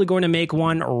probably going to make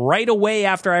one right away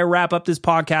after I wrap up this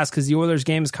podcast because the Oilers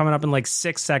game is coming up in like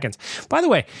 6 seconds. By the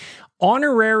way,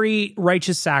 honorary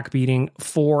righteous sack beating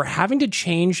for having to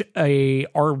change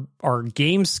our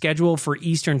game schedule for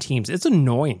Eastern teams. It's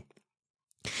annoying.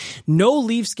 No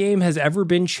Leafs game has ever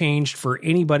been changed for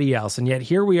anybody else, and yet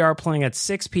here we are playing at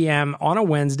 6 p.m. on a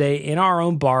Wednesday in our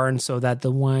own barn so that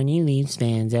the whiny Leafs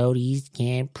fans out east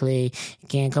can't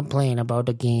complain about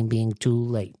the game being too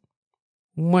late.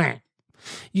 Wah.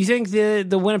 You think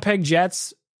the Winnipeg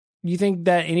Jets... You think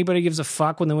that anybody gives a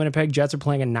fuck when the Winnipeg Jets are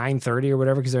playing at 9:30 or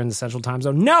whatever because they're in the Central Time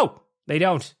Zone? No, they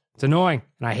don't. It's annoying,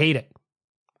 and I hate it.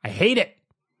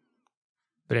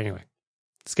 But anyway,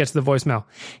 let's get to the voicemail.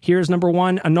 Here's number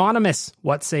one, Anonymous.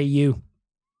 What say you?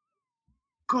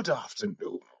 Good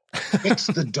afternoon. It's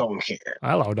the Donkey.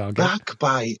 Hello, Donkey. Back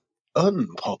by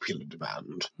unpopular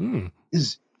demand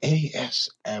is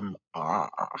ASMR.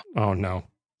 Oh, no.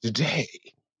 Today,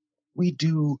 we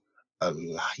do a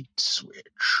light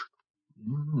switch.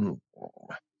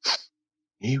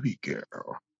 Here we go.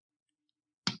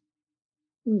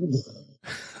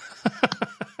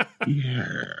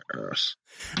 Yes.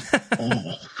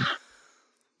 Off.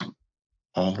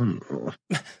 On.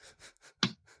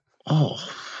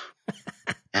 Off.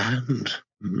 And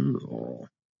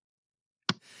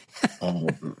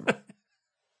on.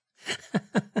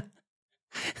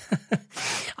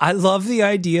 I love the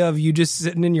idea of you just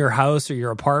sitting in your house or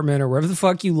your apartment or wherever the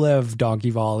fuck you live,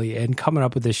 Donkey Volley, and coming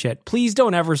up with this shit. Please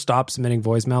don't ever stop submitting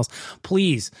voicemails.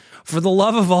 Please, for the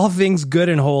love of all things good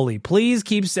and holy, please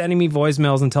keep sending me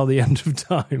voicemails until the end of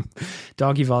time.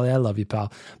 Donkey Volley, I love you,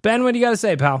 pal. Ben, what do you got to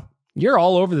say, pal? You're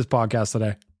all over this podcast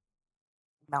today.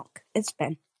 Milk. It's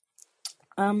Ben.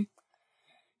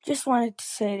 Just wanted to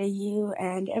say to you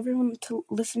and everyone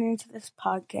listening to this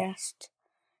podcast,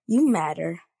 you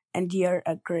matter. And you're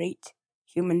a great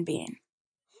human being.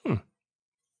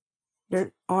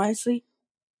 You're honestly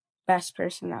best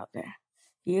person out there.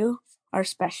 You are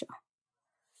special.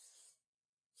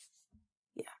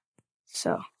 Yeah.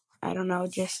 So, I don't know,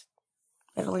 just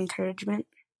a little encouragement.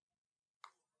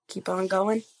 Keep on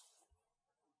going.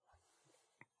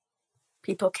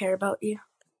 People care about you.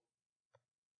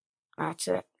 That's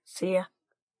it. See ya.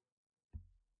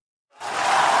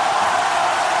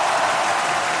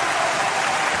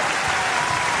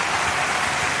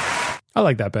 I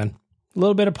like that, Ben. A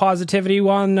little bit of positivity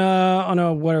on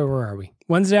a, where are we?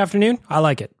 Wednesday afternoon? I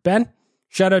like it. Ben,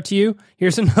 shout out to you.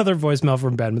 Here's another voicemail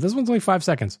from Ben, but this one's only 5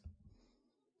 seconds.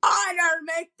 Honor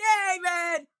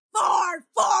McDavid!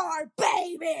 4-4,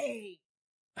 baby!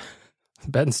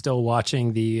 Ben's still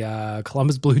watching the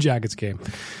Columbus Blue Jackets game.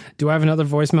 Do I have another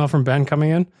voicemail from Ben coming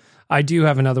in? I do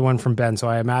have another one from Ben, so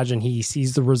I imagine he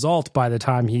sees the result by the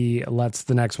time he lets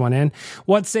the next one in.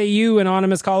 What say you,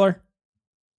 anonymous caller?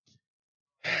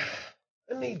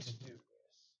 I need to do this.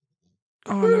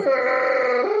 Oh,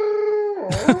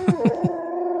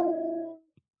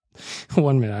 no.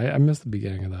 1 minute. I missed the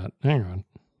beginning of that. Hang on.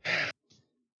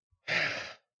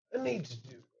 need to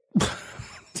do.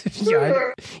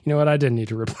 You know what? I didn't need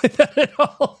to replay that at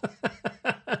all.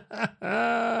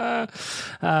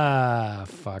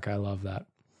 Fuck. I love that.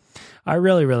 I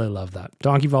really, really love that.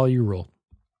 Donkey Vol, you rule.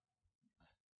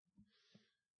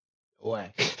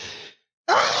 Away.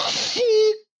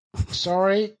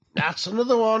 Sorry, that's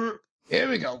another one. Here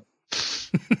we go.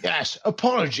 Yes,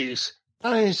 apologies.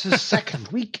 It's the second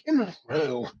week in a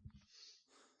row.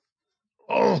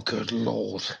 Oh, good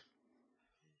Lord.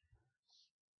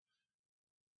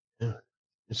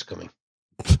 It's coming.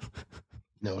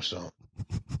 No, it's not.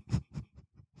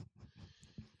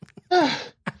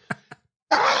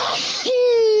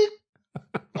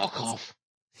 Fuck off.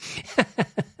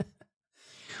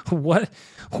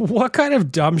 What kind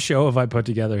of dumb show have I put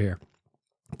together here?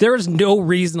 There is no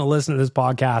reason to listen to this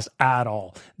podcast at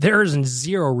all. There is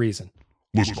zero reason.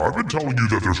 Listen, I've been telling you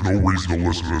that there's no reason to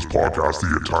listen to this podcast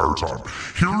the entire time.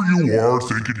 Here you are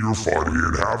thinking you're funny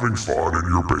and having fun in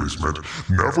your basement,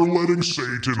 never letting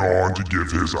Satan on to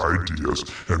give his ideas.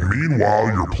 And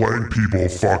meanwhile, you're playing people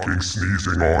fucking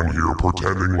sneezing on here,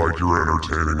 pretending like you're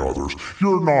entertaining others.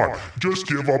 You're not. Just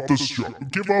give up the show.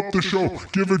 Give up the show.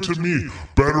 Give it to me.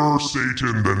 Better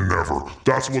Satan than never.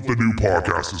 That's what the new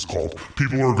podcast is called.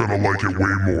 People are going to like it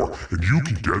way more. And you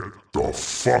can get the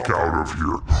fuck out of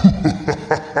here.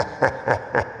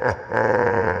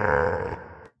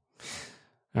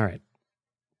 All right.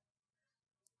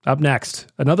 Up next,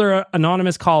 another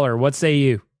anonymous caller. What say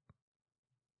you?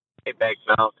 Hey, Bag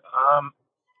Milk.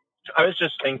 I was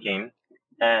just thinking,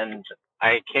 and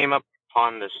I came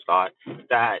upon this thought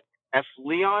that if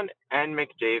Leon and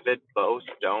McDavid both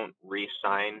don't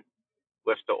re-sign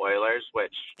with the Oilers,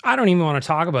 which I don't even want to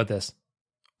talk about this.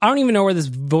 I don't even know where this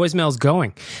voicemail is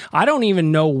going. I don't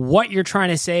even know what you're trying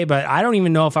to say, but I don't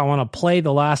even know if I want to play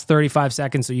the last 35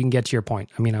 seconds so you can get to your point.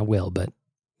 I mean, I will, but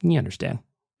you understand.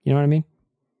 You know what I mean?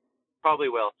 probably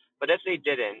will. But if they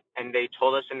didn't, and they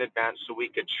told us in advance so we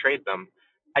could trade them,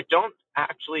 I don't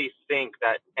actually think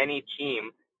that any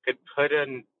team could put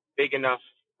a big enough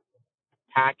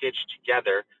package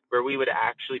together where we would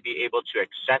actually be able to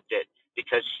accept it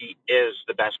because he is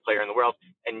the best player in the world.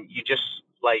 And you just,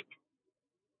 like,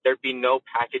 there'd be no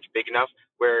package big enough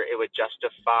where it would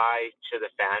justify to the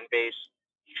fan base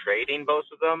trading both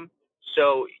of them.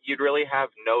 So you'd really have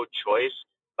no choice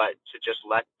but to just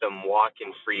let them walk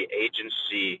in free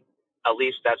agency. At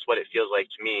least that's what it feels like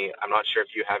to me. I'm not sure if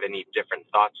you have any different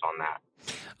thoughts on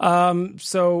that.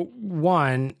 So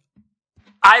one,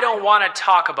 I don't want to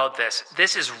talk about this.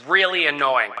 This is really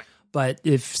annoying. But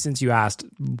since you asked,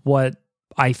 what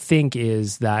I think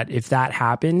is that if that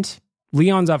happened,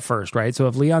 Leon's up first, right? So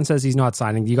if Leon says he's not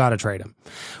signing, you got to trade him.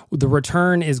 The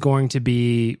return is going to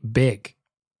be big.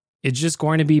 It's just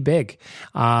going to be big.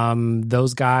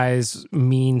 Those guys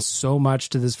mean so much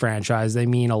to this franchise. They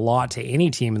mean a lot to any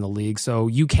team in the league, so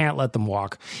you can't let them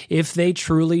walk. If they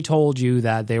truly told you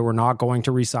that they were not going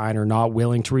to resign or not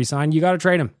willing to resign, you got to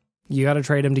trade them. You got to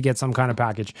trade them to get some kind of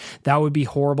package. That would be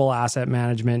horrible asset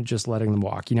management, just letting them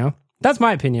walk, you know? That's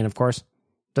my opinion, of course.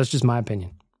 That's just my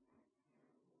opinion.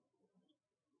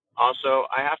 Also,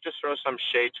 I have to throw some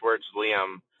shade towards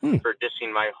Liam for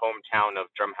dissing my hometown of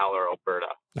Drumheller,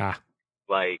 Alberta.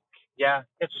 Like, yeah,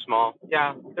 it's small.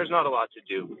 Yeah, there's not a lot to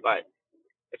do. But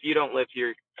if you don't live here,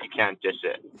 you can't diss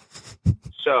it.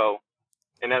 So,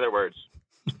 in other words,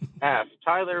 if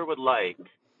Tyler would like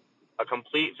a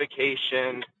complete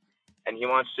vacation and he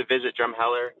wants to visit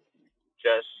Drumheller,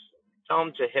 just tell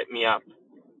him to hit me up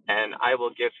and I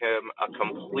will give him a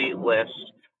complete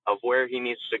list of where he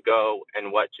needs to go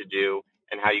and what to do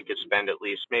and how you could spend at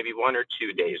least maybe 1 or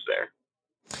 2 days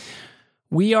there.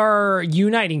 We are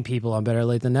uniting people on Better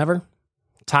Late Than Never.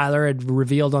 Tyler had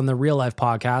revealed on the Real Life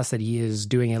podcast that he is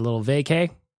doing a little vacay.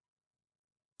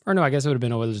 Or no, I guess it would have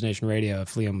been Oilers Nation Radio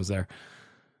if Liam was there.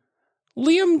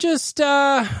 Liam just,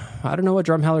 I don't know what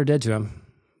Drumheller did to him,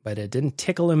 but it didn't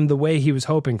tickle him the way he was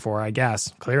hoping for, I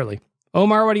guess, clearly.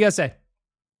 Omar, what do you guys say?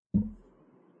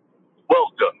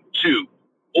 Welcome to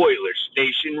Oilers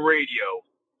Nation Radio,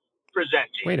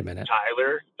 presenting Wait a minute.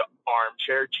 Tyler, the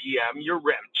armchair GM, your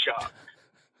Remchuk.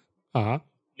 Uh-huh.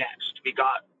 Next, we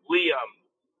got Liam,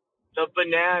 the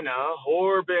banana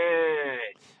Horban.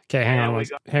 Okay, hang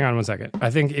on one second. I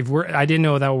think I didn't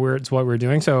know that it's what we're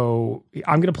doing, so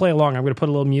I'm going to play along. I'm going to put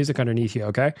a little music underneath you,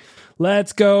 okay?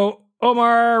 Let's go.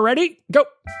 Omar, ready? Go.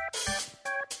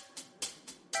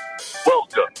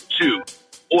 Welcome to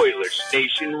Oilers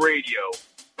Nation Radio,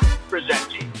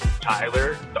 presenting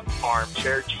Tyler, the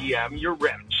armchair GM, your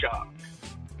Remchuk.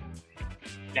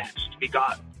 Next, we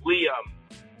got Liam,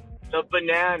 the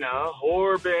banana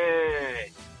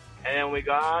Horban. And then we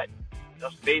got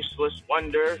the faceless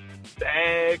wonder,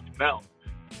 bagged milk.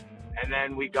 And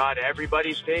then we got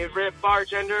everybody's favorite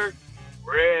bartender,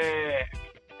 Rick.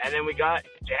 And then we got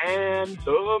Dan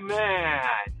the Man.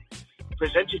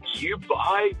 Presented to you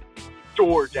by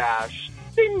DoorDash.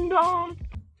 Ding dong.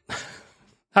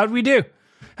 How'd we do?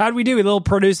 We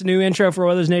produced a new intro for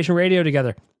Oilers Nation Radio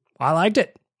together. I liked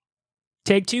it.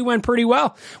 Take 2 went pretty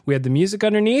well. We had the music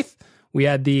underneath. We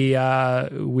had the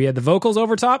vocals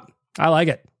over top. I like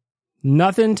it.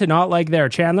 Nothing to not like there.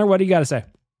 Chandler, what do you got to say?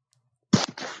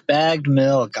 Bagged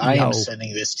milk. I am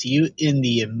sending this to you in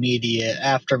the immediate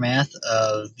aftermath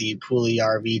of the Pooley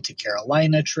RV to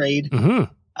Carolina trade.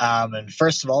 Mm-hmm. And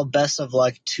first of all, best of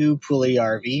luck to Pooley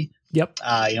RV. Yep.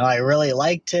 I really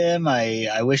liked him.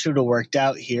 I wish it would have worked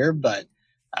out here, but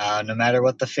no matter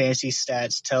what the fancy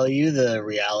stats tell you, the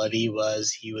reality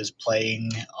was he was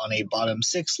playing on a bottom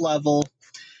 6 level.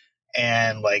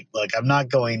 And look, I'm not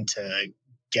going to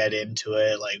get into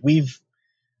it. Like, we've,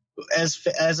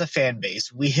 as a fan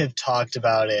base, we have talked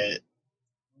about it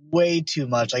way too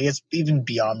much. Like, it's even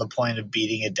beyond the point of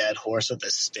beating a dead horse with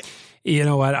a stick. You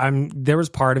know what? There was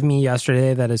part of me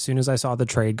yesterday that as soon as I saw the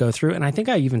trade go through, and I think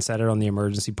I even said it on the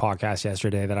emergency podcast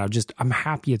yesterday, that I'm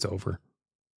happy it's over.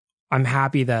 I'm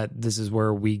happy that this is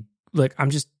where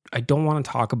I don't want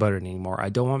to talk about it anymore. I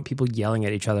don't want people yelling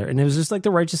at each other. And it was just like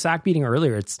the righteous sack beating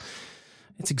earlier. It's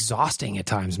exhausting at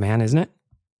times, man, isn't it?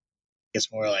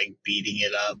 It's more like beating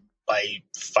it up by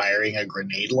firing a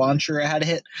grenade launcher at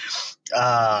it.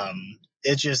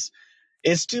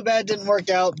 It's too bad it didn't work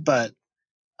out, but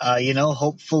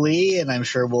hopefully, and I'm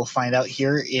sure we'll find out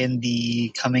here in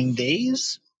the coming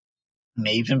days,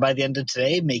 maybe even by the end of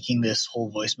today, making this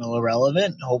whole voicemail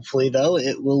irrelevant. Hopefully, though,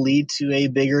 it will lead to a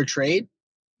bigger trade.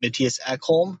 Matthias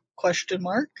Ekholm, ?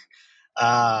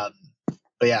 But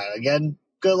yeah, again,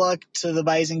 good luck to the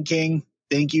Bison King.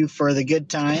 Thank you for the good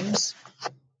times.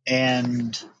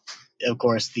 And, of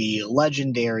course, the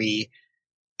legendary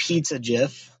pizza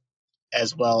GIF,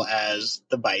 as well as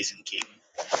the Bison King.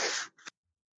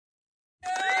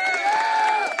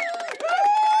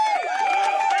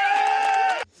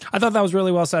 I thought that was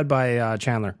really well said by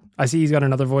Chandler. I see he's got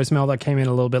another voicemail that came in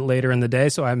a little bit later in the day,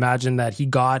 so I imagine that he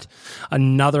got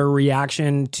another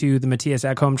reaction to the Matthias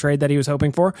Ekholm trade that he was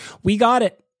hoping for. We got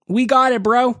it. We got it,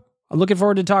 bro. I'm looking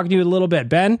forward to talking to you a little bit.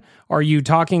 Ben, are you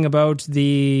talking about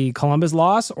the Columbus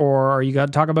loss, or are you going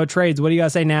to talk about trades? What do you got to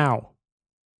say now?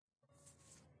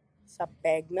 What's up,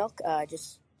 Bag Milk?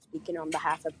 Just speaking on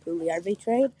behalf of Pooley RV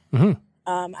trade. Mm-hmm.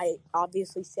 I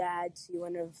obviously sad to see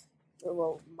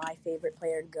my favorite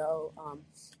player go.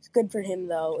 It's good for him,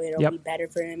 though. It'll be better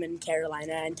for him in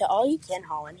Carolina. And to all you Ken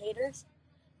Holland haters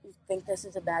who think this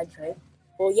is a bad trade,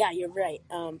 well, yeah, you're right.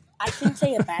 I shouldn't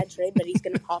say a bad trade, but he's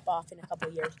going to pop off in a couple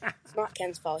of years. It's not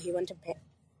Ken's fault. He went to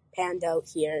panned out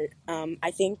here.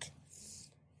 I think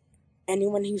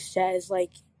anyone who says,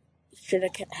 should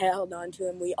have held on to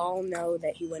him, we all know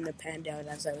that he wouldn't have panned out,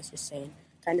 as I was just saying.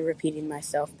 Kind of repeating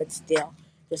myself, but still,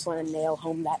 just want to nail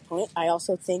home that point. I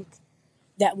also think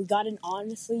that we got an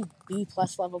honestly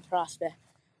B-plus level prospect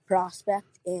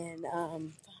in,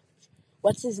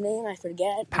 what's his name? I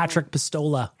forget. Patrick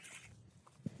Pistola.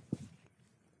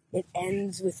 It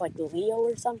ends with Leo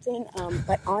or something.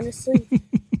 But honestly,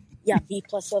 yeah,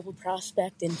 B-plus level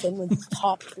prospect in Finland's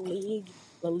top league,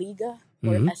 La Liga,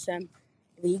 or SM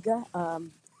Liga.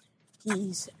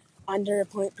 He's under a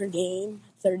point per game,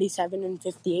 37 and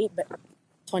 58, but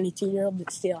 22-year-old,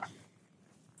 but still,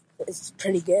 it's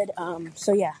pretty good.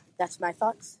 So yeah, that's my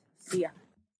thoughts. See ya.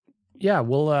 Yeah,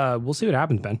 we'll see what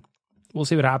happens, Ben. We'll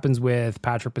see what happens with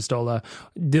Patrick Pistola.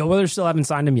 The Oilers still haven't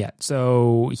signed him yet,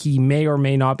 so he may or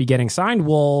may not be getting signed.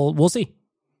 We'll see.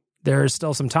 There's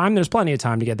still some time. There's plenty of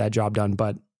time to get that job done,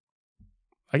 but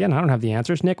again, I don't have the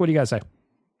answers. Nick, what do you guys say?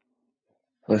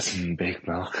 Listen, Big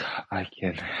Milk, I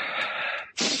can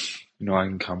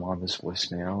come on this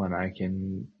voicemail and I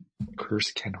can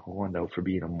curse Ken Holland out for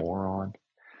being a moron,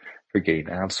 for getting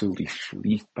absolutely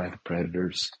fleeced by the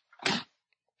Predators.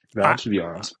 To be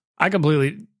honest, I don't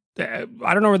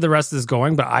know where the rest is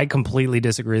going, but I completely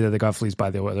disagree that they got fleeced by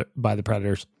the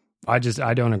Predators. I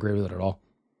don't agree with it at all.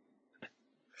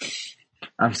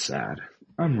 I'm sad.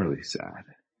 I'm really sad.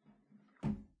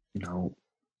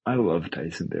 I love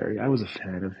Tyson Barrie. I was a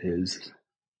fan of his.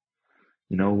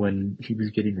 When he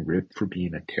was getting ripped for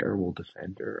being a terrible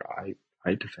defender,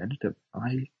 I defended him.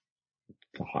 I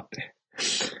thought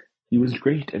he was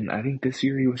great, and I think this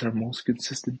year he was our most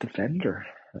consistent defender.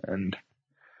 And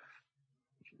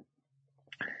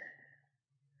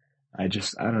I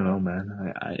don't know,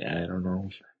 man. I don't know.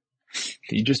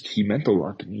 He meant a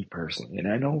lot to me personally, and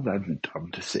I know that's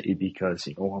dumb to say because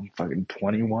I'm fucking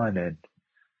 21 and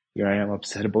here I am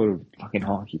upset about a fucking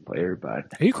hockey player, but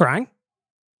Are you crying?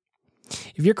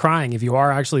 If you're crying, if you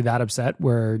are actually that upset,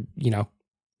 where,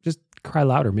 just cry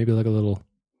louder, maybe like a little,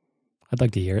 I'd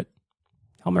like to hear it.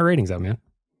 Help my ratings out, man.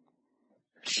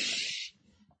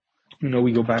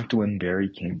 we go back to when Barry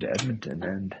came to Edmonton,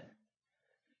 and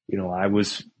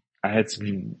I had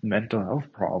some mental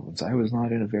health problems. I was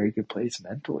not in a very good place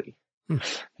mentally. And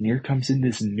here comes in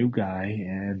this new guy,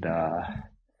 and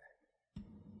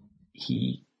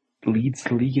he leads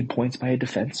the league in points by a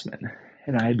defenseman.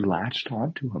 And I latched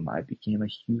onto him. I became a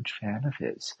huge fan of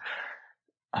his.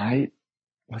 I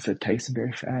was a Tyson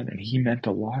Barrie fan, and he meant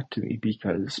a lot to me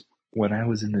because when I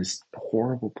was in this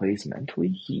horrible place mentally,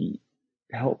 he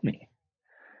helped me.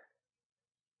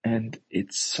 And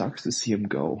it sucks to see him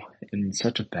go in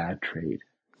such a bad trade.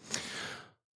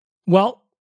 Well,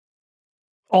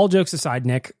 all jokes aside,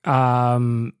 Nick,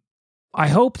 I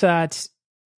hope that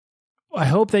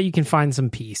you can find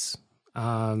some peace.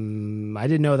 I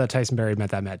didn't know that Tyson Barrie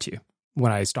meant to you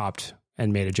when I stopped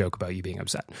and made a joke about you being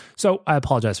upset. So I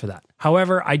apologize for that.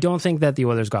 However, I don't think that the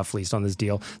Oilers got fleeced on this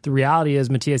deal. The reality is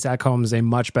Mattias Ekholm is a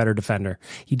much better defender.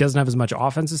 He doesn't have as much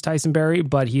offense as Tyson Barrie,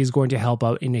 but he's going to help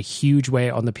out in a huge way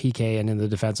on the PK and in the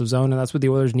defensive zone, and that's what the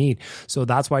Oilers need. So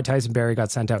that's why Tyson Barrie got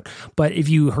sent out. But if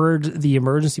you heard the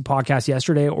emergency podcast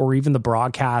yesterday, or even the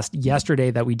broadcast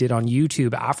yesterday that we did on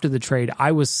YouTube after the trade,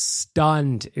 I was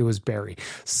stunned it was Barrie.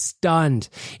 Stunned.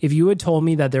 If you had told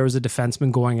me that there was a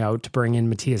defenseman going out to bring in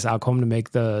Mattias Ekholm to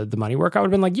make the money work, I would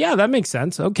have been like, yeah, that makes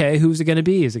sense. Okay, who's it going to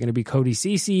be? Is it going to be Cody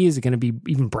Ceci? Is it going to be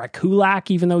even Brett Kulak,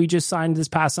 even though he just signed this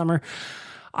past summer?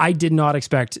 I did not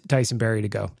expect Tyson Barrie to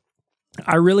go.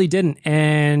 I really didn't.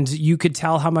 And you could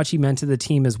tell how much he meant to the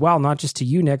team as well, not just to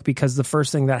you, Nick, because the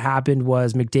first thing that happened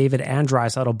was McDavid and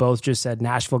Draisaitl both just said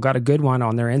Nashville got a good one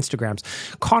on their Instagrams.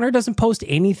 Connor doesn't post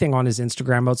anything on his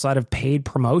Instagram outside of paid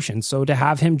promotion. So to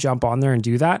have him jump on there and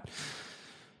do that,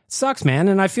 sucks, man,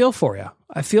 and I feel for you.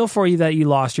 I feel for you that you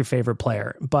lost your favorite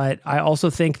player, but I also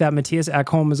think that Mattias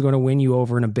Ekholm is going to win you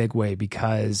over in a big way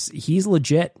because he's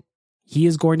legit. He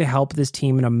is going to help this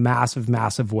team in a massive,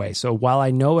 massive way. So while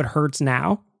I know it hurts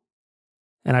now,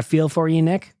 and I feel for you,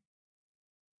 Nick,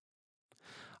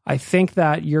 I think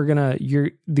that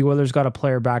the Oilers got a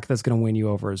player back that's going to win you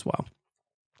over as well.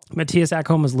 Mattias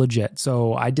Ekholm is legit,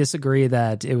 so I disagree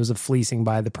that it was a fleecing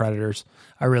by the Predators.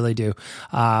 I really do.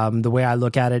 The way I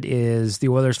look at it is the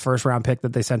Oilers' first round pick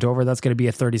that they sent over, that's going to be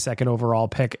a 32nd overall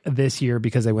pick this year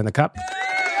because they win the Cup.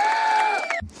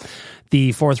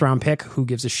 The fourth round pick, who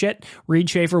gives a shit? Reed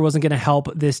Schaefer wasn't going to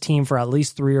help this team for at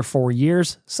least 3 or 4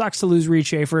 years. Sucks to lose Reed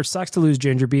Schaefer, sucks to lose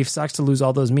Ginger Beef, sucks to lose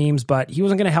all those memes, but he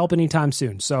wasn't going to help anytime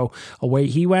soon. So away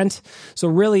he went. So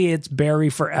really it's Barrie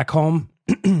for Ekholm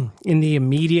in the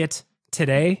immediate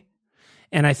today.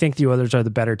 And I think the Oilers are the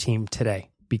better team today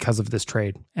because of this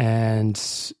trade. And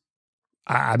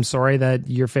I'm sorry that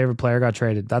your favorite player got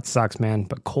traded. That sucks, man.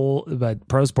 But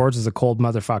Pro Sports is a cold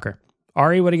motherfucker.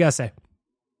 Ari, what do you got to say?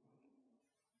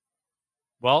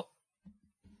 Well,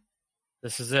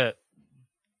 this is it.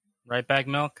 Right back,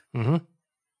 Milk? Mm-hmm.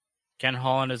 Ken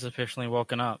Holland is officially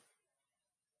woken up.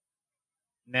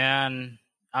 Man,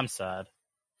 I'm sad.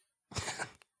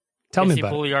 Tell me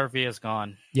about it. Puljujarvi is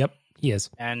gone. Yep, he is.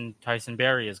 And Tyson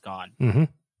Barrie is gone. Mm-hmm.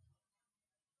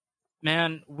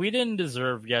 Man, we didn't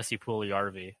deserve Jesse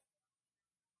Puljujarvi.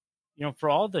 For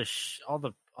all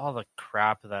the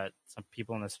crap that some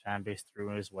people in this fan base threw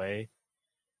his way,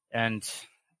 and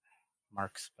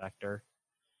Mark Spector.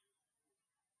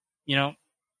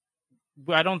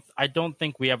 I don't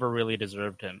think we ever really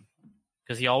deserved him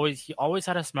because he always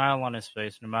had a smile on his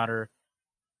face no matter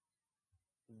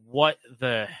what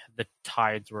the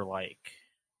tides were like.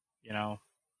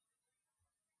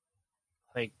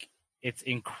 Like it's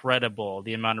incredible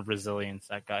the amount of resilience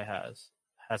that guy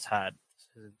has had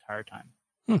his entire time.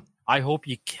 I hope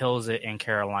he kills it in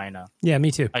Carolina. Yeah,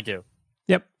 me too. I do.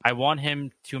 Yep. I want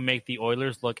him to make the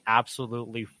Oilers look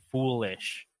absolutely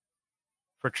foolish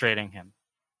for trading him.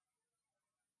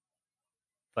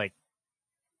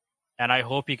 And I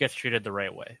hope he gets treated the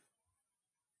right way.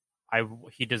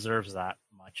 He deserves that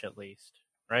much at least,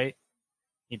 right?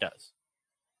 He does.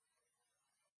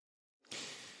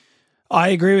 I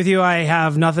agree with you. I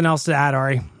have nothing else to add,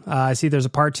 Ari. I see there's a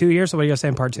part 2 here, so what do you guys say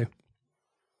in part 2?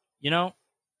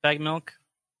 Bag Milk,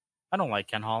 I don't like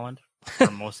Ken Holland for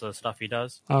most of the stuff he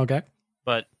does. Okay.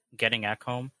 But getting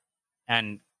Ekholm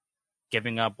and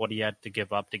giving up what he had to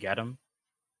give up to get him,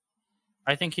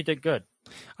 I think he did good.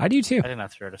 I do too. I think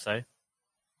that's fair to say.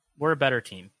 We're a better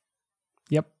team.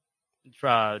 Yep.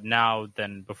 Now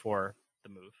than before the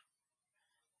move.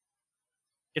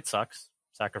 It sucks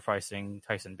sacrificing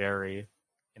Tyson Barrie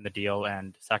in the deal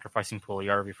and sacrificing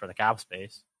Puljujarvi for the cap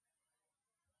space.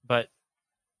 But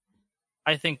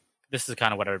I think this is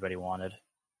kind of what everybody wanted,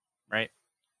 right?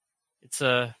 It's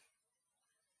a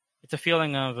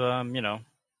feeling of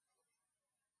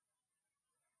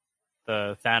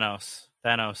the Thanos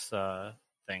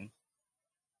thing.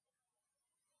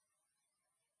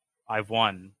 I've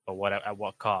won, but at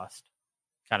what cost?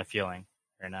 Kind of feeling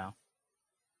right now.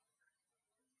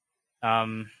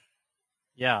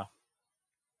 Yeah.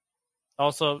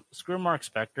 Also, screw Mark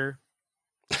Spector.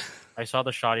 I saw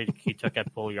the shot he took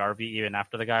at Puljujarvi even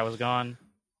after the guy was gone.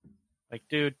 Like,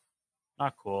 dude,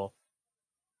 not cool.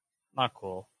 Not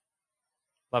cool.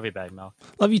 Love you, Bag Milk.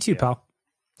 Love you too, pal.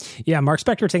 Yeah, Mark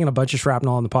Spector taking a bunch of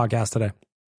shrapnel on the podcast today.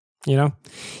 You know,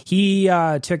 he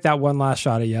took that one last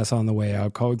shot at Yes on the way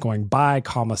out, going bye,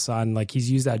 comma son. Like, he's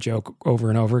used that joke over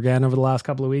and over again over the last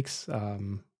couple of weeks.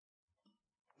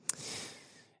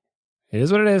 It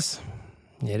is what it is.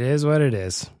 It is what it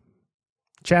is.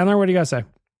 Chandler, what do you guys say?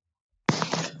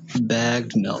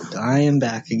 Bagged milk. I am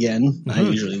back again. I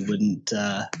usually wouldn't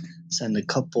send a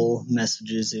couple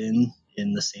messages in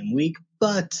the same week,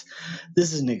 but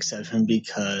this is an exception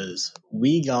because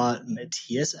we got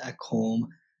Mattias Ekholm,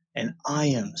 and I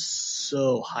am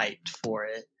so hyped for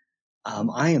it.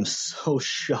 I am so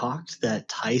shocked that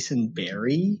Tyson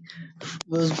Barrie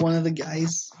was one of the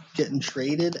guys getting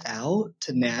traded out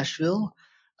to Nashville.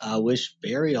 Wish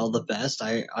Barrie all the best.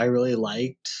 I really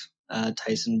liked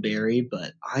Tyson Barrie,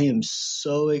 but I am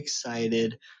so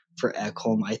excited for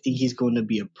Ekholm. I think he's going to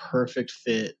be a perfect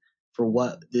fit for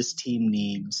what this team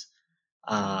needs.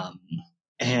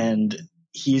 And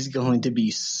he's going to be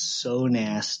so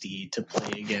nasty to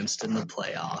play against in the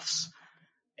playoffs.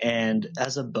 And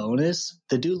as a bonus,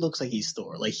 the dude looks like he's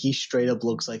Thor. Like, he straight up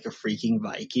looks like a freaking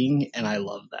Viking, and I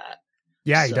love that.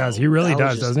 Yeah, he does. He really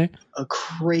does, doesn't he? A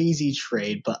crazy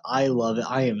trade, but I love it.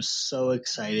 I am so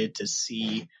excited to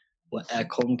see what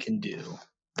Ekholm can do.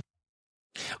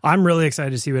 I'm really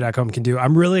excited to see what Ekholm can do.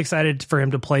 I'm really excited for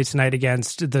him to play tonight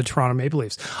against the Toronto Maple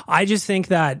Leafs. I just think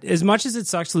that as much as it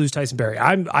sucks to lose Tyson Barrie,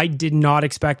 I did not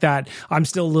expect that. I'm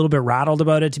still a little bit rattled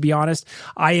about it, to be honest.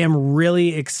 I am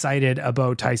really excited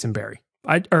about Tyson Barrie.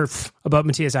 About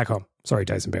Mattias Ekholm. Sorry,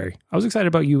 Tyson Barrie. I was excited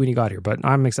about you when you got here, but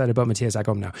I'm excited about Mattias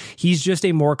Ekholm now. He's just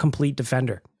a more complete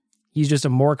defender. He's just a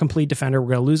more complete defender.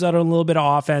 We're going to lose out on a little bit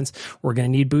of offense. We're going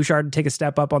to need Bouchard to take a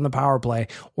step up on the power play,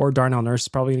 or Darnell Nurse is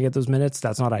probably going to get those minutes.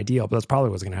 That's not ideal, but that's probably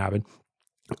what's going to happen.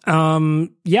 I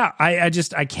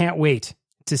can't wait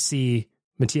to see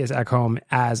Mattias Ekholm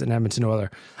as an Edmonton Oiler.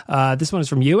 This one is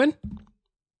from Ewan.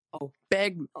 Oh,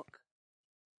 Bag Milk.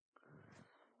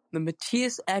 The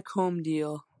Mattias Ekholm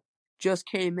deal just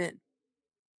came in.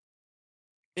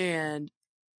 And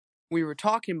we were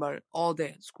talking about it all day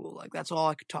at school. Like, that's all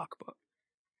I could talk about.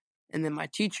 And then my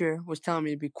teacher was telling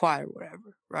me to be quiet or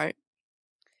whatever, right?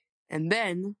 And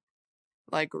then,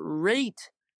 right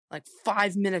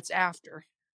 5 minutes after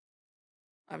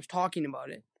I was talking about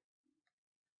it,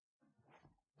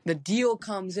 the deal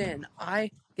comes in.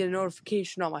 I get a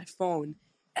notification on my phone,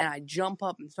 and I jump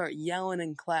up and start yelling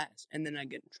in class, and then I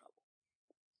get in trouble.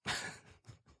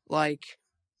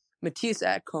 Mattias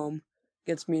Ekholm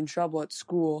gets me in trouble at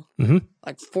school 4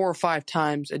 or 5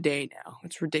 times a day now.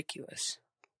 It's ridiculous.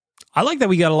 I like that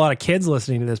we got a lot of kids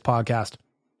listening to this podcast.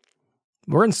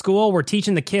 We're in school. We're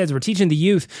teaching the kids. We're teaching the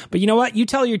youth. But you know what? You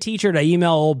tell your teacher to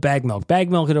email old Bagmilk,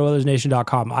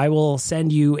 bagmilk@OilersNation.com. I will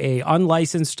send you a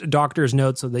unlicensed doctor's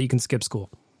note so that you can skip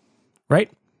school.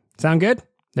 Right? Sound good?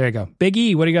 There you go. Big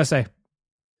E, what do you got to say?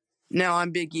 Now I'm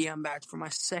Big E. I'm back for my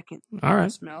second All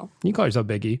right. smell. You can call yourself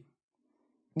Big E.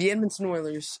 The Edmonton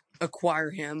Oilers acquire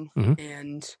him,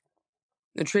 and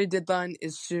the trade deadline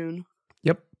is soon.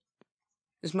 Yep.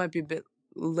 This might be a bit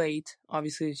late,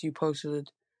 obviously, as you posted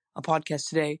a podcast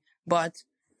today, but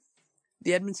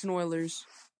the Edmonton Oilers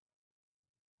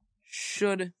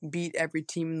should beat every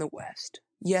team in the West.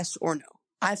 Yes or no?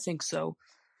 I think so,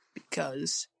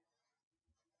 because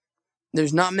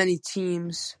there's not many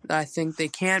teams that I think they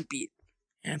can't beat.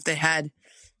 And if they had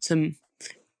some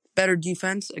better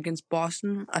defense against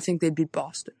Boston, I think they'd beat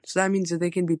Boston. So that means that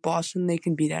they can beat Boston, they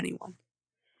can beat anyone.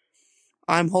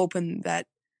 I'm hoping that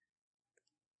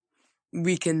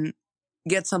we can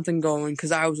get something going,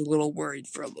 because I was a little worried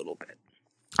for a little bit.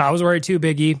 I was worried too,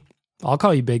 Big E. I'll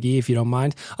call you Big E if you don't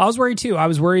mind. I was worried too. I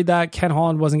was worried that Ken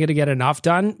Holland wasn't going to get enough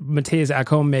done. Mattias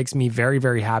Ekholm makes me very,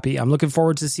 very happy. I'm looking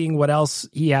forward to seeing what else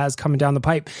he has coming down the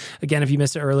pipe. Again, if you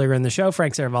missed it earlier in the show,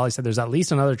 Frank Saravalli said there's at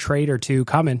least another trade or two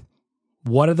coming.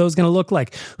 What are those going to look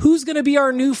like? Who's going to be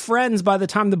our new friends by the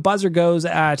time the buzzer goes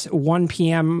at 1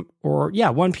 p.m.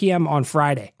 1 p.m. on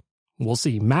Friday? We'll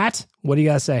see. Matt, what do you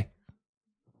got to say?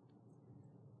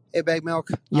 Hey, Bag Milk.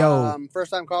 Yo.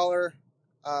 First time caller,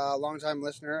 long time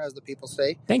listener, as the people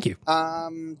say. Thank you.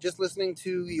 Just listening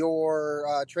to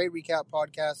your trade recap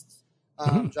podcasts,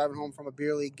 driving home from a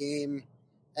beer league game,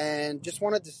 and just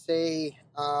wanted to say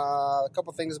a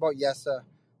couple things about Yessa.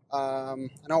 I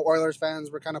know Oilers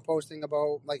fans were kind of posting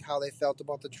about like how they felt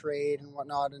about the trade and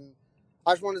whatnot, and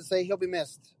I just wanted to say he'll be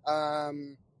missed.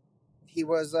 He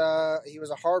was a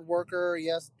hard worker.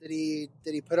 Yes, did he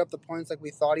put up the points like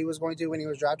we thought he was going to when he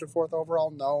was drafted 4th overall?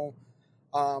 No,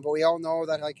 but we all know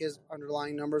that like his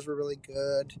underlying numbers were really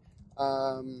good.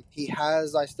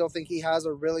 I still think he has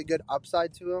a really good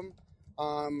upside to him,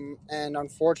 and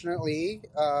unfortunately,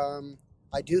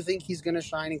 I do think he's going to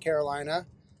shine in Carolina.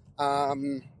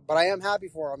 But I am happy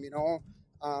for him,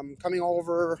 coming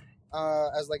over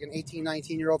as like an 18,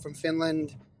 19-year-old from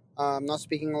Finland, not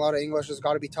speaking a lot of English has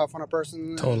got to be tough on a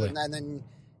person. Totally. And then,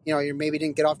 you maybe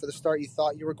didn't get off to the start you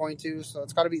thought you were going to. So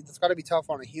it's got to be tough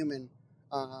on a human,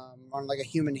 on like a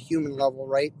human level,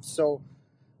 right? So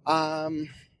I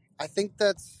think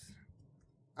that's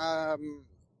kind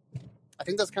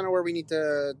of where we need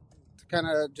to kind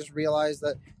of just realize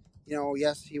that,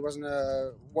 yes, he wasn't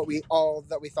what we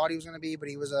thought he was going to be, but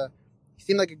he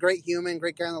seemed like a great human,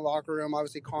 great guy in the locker room.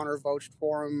 Obviously, Connor vouched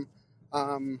for him,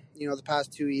 the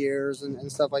past 2 years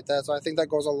and stuff like that. So I think that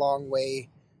goes a long way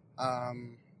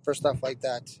for stuff like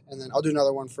that. And then I'll do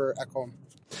another one for Ekholm.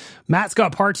 Matt's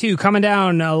got part 2 coming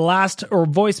down. Last or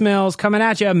voicemails coming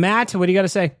at you. Matt, what do you got to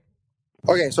say?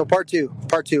 Okay, so part two.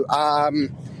 So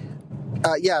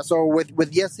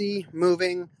with Yessi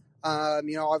moving,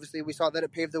 obviously we saw that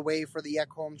it paved the way for the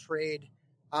Ekholm trade,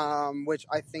 which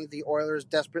I think the Oilers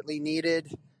desperately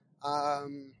needed.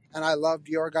 And I loved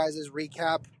your guys'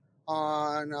 recap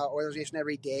on Oilers Nation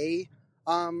every day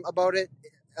about it.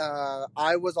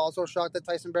 I was also shocked that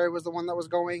Tyson Barrie was the one that was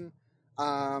going.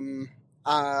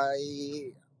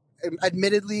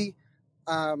 Admittedly,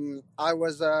 I'm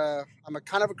a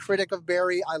kind of a critic of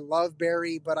Barrie. I love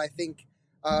Barrie, but I think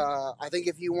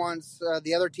if he wants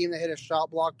the other team to hit a shot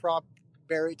block prop,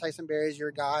 Tyson Barrie is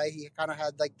your guy. He kind of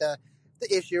had like the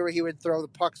issue where he would throw the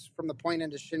pucks from the point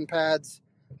into shin pads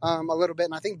a little bit,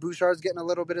 and I think Bouchard's getting a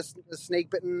little bit of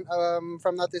snake bitten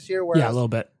from that this year. Whereas, yeah, a little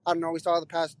bit. I don't know. We saw the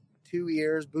past 2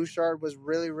 years, Bouchard was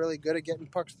really, really good at getting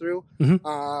pucks through.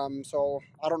 Mm-hmm. So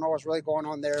I don't know what's really going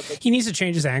on there. But he needs to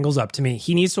change his angles up to me.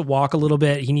 He needs to walk a little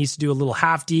bit. He needs to do a little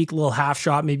half deke, a little half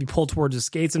shot, maybe pull towards his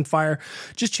skates and fire.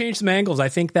 Just change some angles. I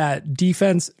think that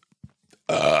defense,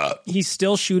 he's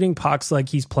still shooting pucks like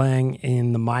he's playing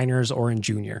in the minors or in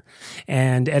junior.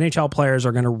 And NHL players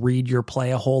are going to read your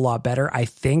play a whole lot better. I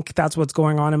think that's what's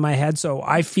going on in my head. So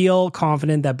I feel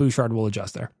confident that Bouchard will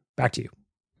adjust there. Back to you.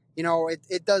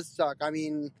 It does suck. I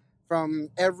mean, from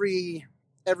every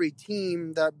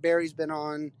team that Barry's been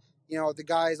on, the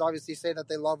guys obviously say that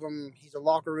they love him. He's a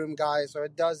locker room guy, so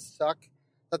it does suck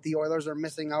that the Oilers are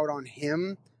missing out on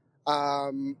him.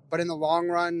 But in the long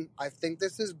run, I think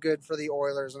this is good for the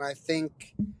Oilers, and I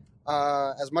think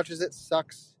as much as it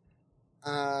sucks,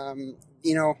 like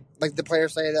the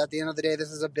players say, that at the end of the day,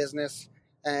 this is a business,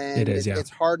 and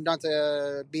it's hard not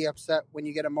to be upset when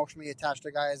you get emotionally attached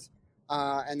to guys.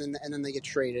 And then they get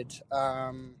traded.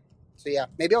 So yeah,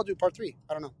 maybe I'll do part 3.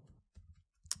 I don't know.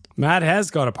 Matt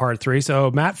has got a part 3.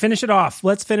 So Matt, finish it off.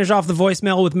 Let's finish off the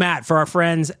voicemail with Matt for our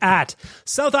friends at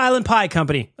South Island Pie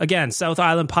Company. Again,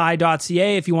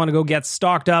 southislandpie.ca if you want to go get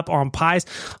stocked up on pies.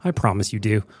 I promise you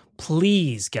do.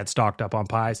 Please get stocked up on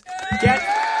pies. I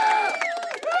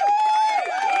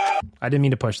didn't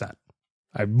mean to push that.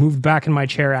 I moved back in my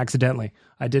chair accidentally.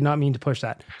 I did not mean to push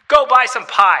that. Go buy some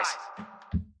pies.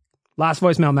 Last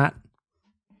voicemail, Matt.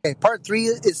 Okay, part 3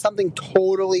 is something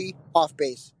totally off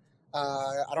base.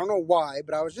 I don't know why,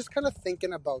 but I was just kind of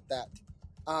thinking about that.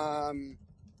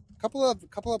 Couple of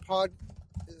pod.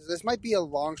 This might be a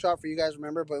long shot for you guys,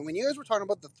 remember, but when you guys were talking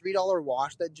about the $3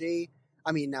 wash that Jay,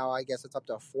 now I guess it's up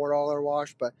to a $4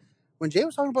 wash, but when Jay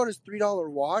was talking about his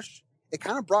 $3 wash, it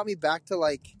kind of brought me back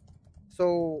to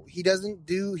so he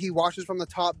washes from the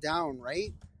top down,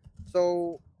 right?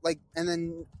 So and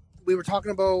then you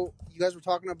guys were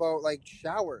talking about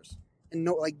showers, and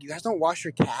you guys don't wash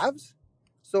your calves,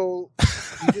 so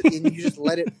you just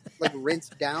let it rinse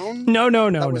down. No.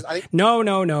 No.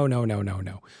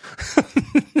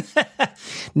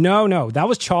 That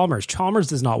was Chalmers. Chalmers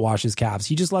does not wash his calves.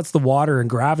 He just lets the water and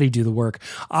gravity do the work.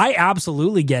 I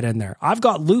absolutely get in there. I've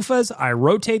got loofahs.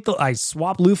 I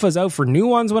swap loofahs out for new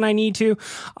ones when I need to.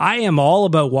 I am all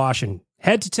about washing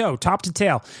head to toe, top to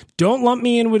tail. Don't lump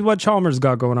me in with what Chalmers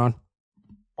got going on.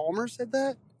 Chalmers said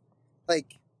that?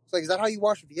 Is that how you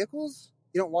wash vehicles?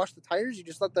 You don't wash the tires? You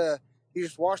just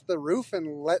wash the roof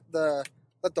and let the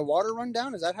let the water run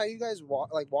down? Is that how you guys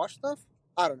wash stuff?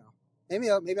 I don't know. Maybe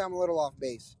I'm a little off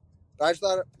base. But I just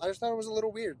thought it was a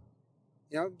little weird.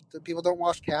 You know, the people don't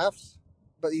wash calves,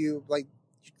 but you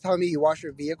telling me you wash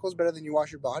your vehicles better than you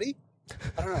wash your body?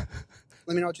 I don't know.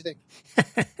 Let me know what you think.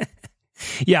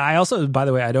 Yeah, I also, by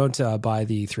the way, I don't buy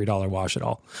the $3 wash at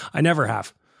all. I never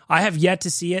have. I have yet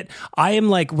to see it. I am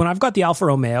like, when I've got the Alfa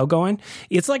Romeo going,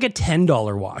 it's like a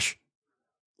 $10 wash.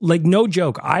 Like, no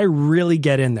joke. I really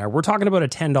get in there. We're talking about a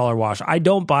 $10 wash. I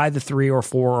don't buy the $3 or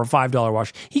 $4 or $5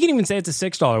 wash. He can even say it's a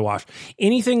 $6 wash.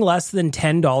 Anything less than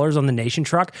 $10 on the Nation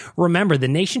truck. Remember, the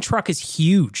Nation truck is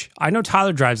huge. I know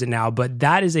Tyler drives it now, but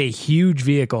that is a huge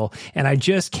vehicle, and I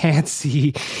just can't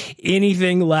see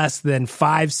anything less than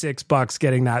 $5-6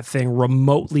 getting that thing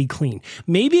remotely clean.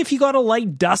 Maybe if you got a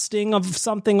light dusting of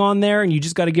something on there and you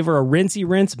just got to give her a rinsey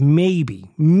rinse, maybe.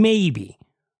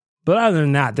 But other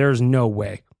than that, there's no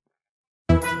way.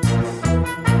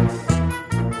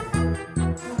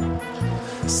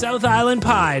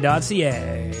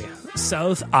 SouthIslandPie.ca.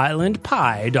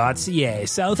 SouthIslandPie.ca.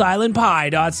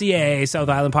 SouthIslandPie.ca.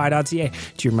 SouthIslandPie.ca.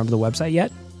 Do you remember the website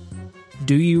yet?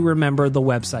 Do you remember the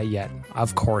website yet?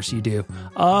 Of course you do.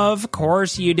 Of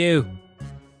course you do.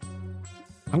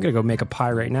 I'm going to go make a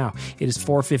pie right now. It is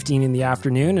 4:15 in the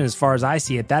afternoon, and as far as I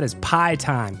see it, that is pie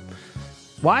time.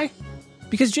 Why?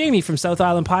 Because Jamie from South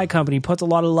Island Pie Company puts a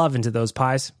lot of love into those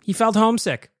pies. He felt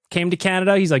homesick. Came to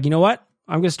Canada. He's like, you know what?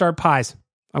 I'm going to start pies.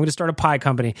 I'm going to start a pie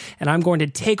company, and I'm going to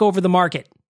take over the market.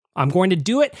 I'm going to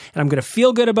do it, and I'm going to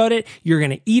feel good about it. You're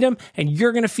going to eat them, and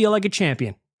you're going to feel like a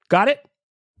champion. Got it?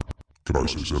 Can I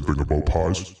say something about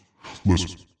pies?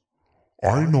 Listen,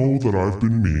 I know that I've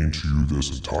been mean to you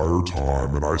this entire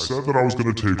time, and I said that I was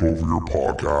going to take over your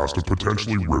podcast and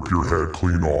potentially rip your head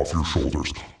clean off your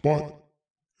shoulders. But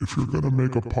if you're going to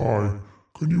make a pie,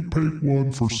 can you bake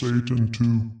one for Satan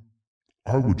too?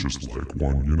 I would just like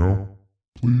one, you know?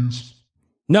 Please?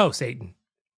 No, Satan.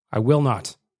 I will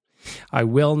not. I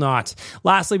will not.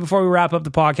 Lastly, before we wrap up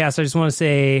the podcast, I just want to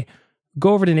say, go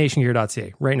over to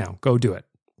nationgear.ca right now. Go do it,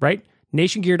 right?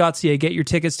 nationgear.ca. Get your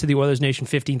tickets to the Oilers Nation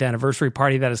 15th anniversary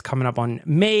party that is coming up on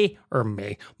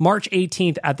March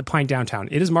 18th at the Pint Downtown.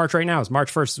 It is March right now. It's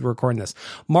March 1st as we're recording this.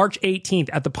 March 18th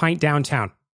at the Pint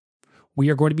Downtown. We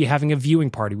are going to be having a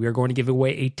viewing party. We are going to give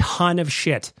away a ton of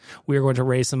shit. We are going to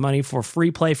raise some money for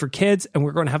free play for kids, and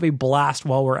we're going to have a blast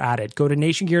while we're at it. Go to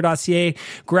nationgear.ca,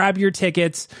 grab your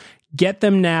tickets, get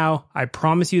them now. I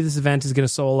promise you this event is going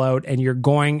to sold out, and you're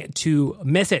going to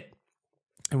miss it.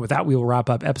 And with that, we will wrap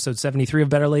up episode 73 of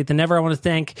Better Late Than Never. I want to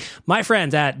thank my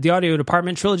friends at the Audio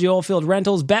Department, Trilogy Oilfield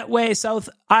Rentals, Betway, South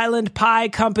Island Pie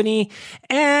Company,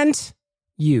 and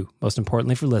you, most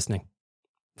importantly, for listening.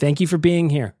 Thank you for being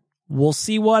here. We'll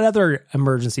see what other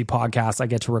emergency podcasts I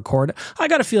get to record. I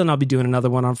got a feeling I'll be doing another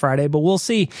one on Friday, but we'll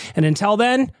see. And until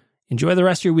then, enjoy the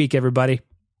rest of your week, everybody.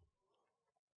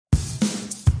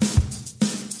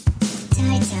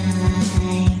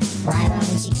 Why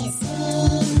won't you kiss me?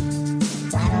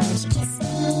 Why won't you kiss me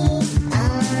on the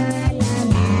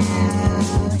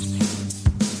mouth?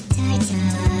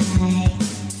 Tie-tie,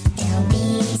 don't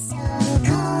be so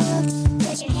cold.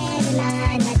 Put your head in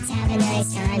mine, let's have a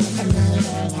nice time with the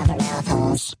meaning of our mouth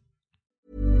holes.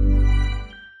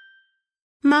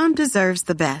 Mom deserves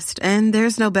the best, and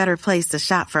there's no better place to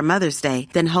shop for Mother's Day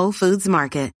than Whole Foods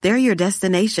Market. They're your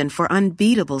destination for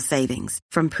unbeatable savings,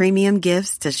 from premium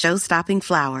gifts to show-stopping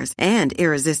flowers and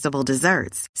irresistible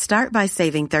desserts. Start by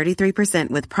saving 33%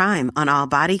 with Prime on all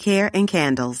body care and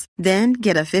candles. Then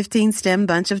get a 15-stem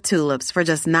bunch of tulips for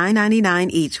just $9.99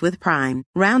 each with Prime.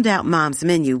 Round out Mom's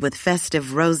menu with festive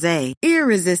rosé,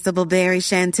 irresistible berry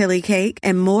chantilly cake,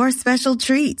 and more special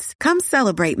treats. Come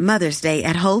celebrate Mother's Day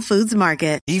at Whole Foods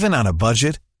Market. Even on a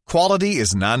budget, quality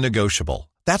is non-negotiable.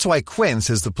 That's why Quince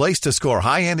is the place to score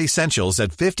high-end essentials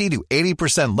at 50 to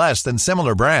 80% less than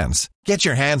similar brands. Get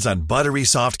your hands on buttery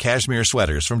soft cashmere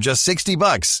sweaters from just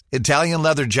 $60, Italian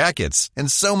leather jackets,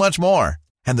 and so much more.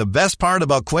 And the best part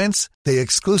about Quince, they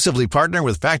exclusively partner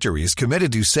with factories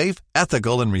committed to safe,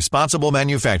 ethical, and responsible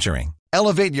manufacturing.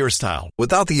 Elevate your style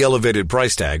without the elevated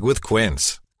price tag with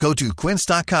Quince. Go to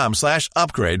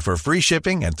quince.com/upgrade for free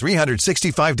shipping and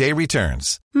 365-day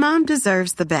returns. Mom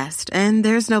deserves the best, and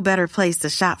there's no better place to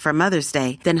shop for Mother's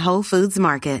Day than Whole Foods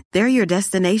Market. They're your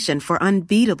destination for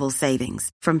unbeatable savings,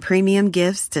 from premium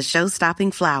gifts to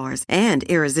show-stopping flowers and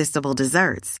irresistible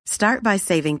desserts. Start by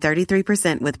saving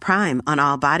 33% with Prime on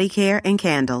all body care and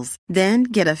candles. Then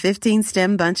get a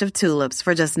 15-stem bunch of tulips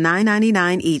for just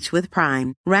 $9.99 each with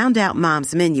Prime. Round out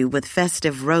Mom's menu with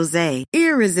festive rosé,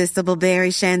 irresistible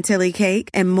berry chantilly cake,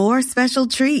 and more special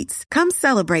treats. Come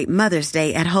celebrate Mother's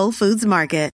Day at Whole Foods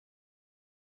Market.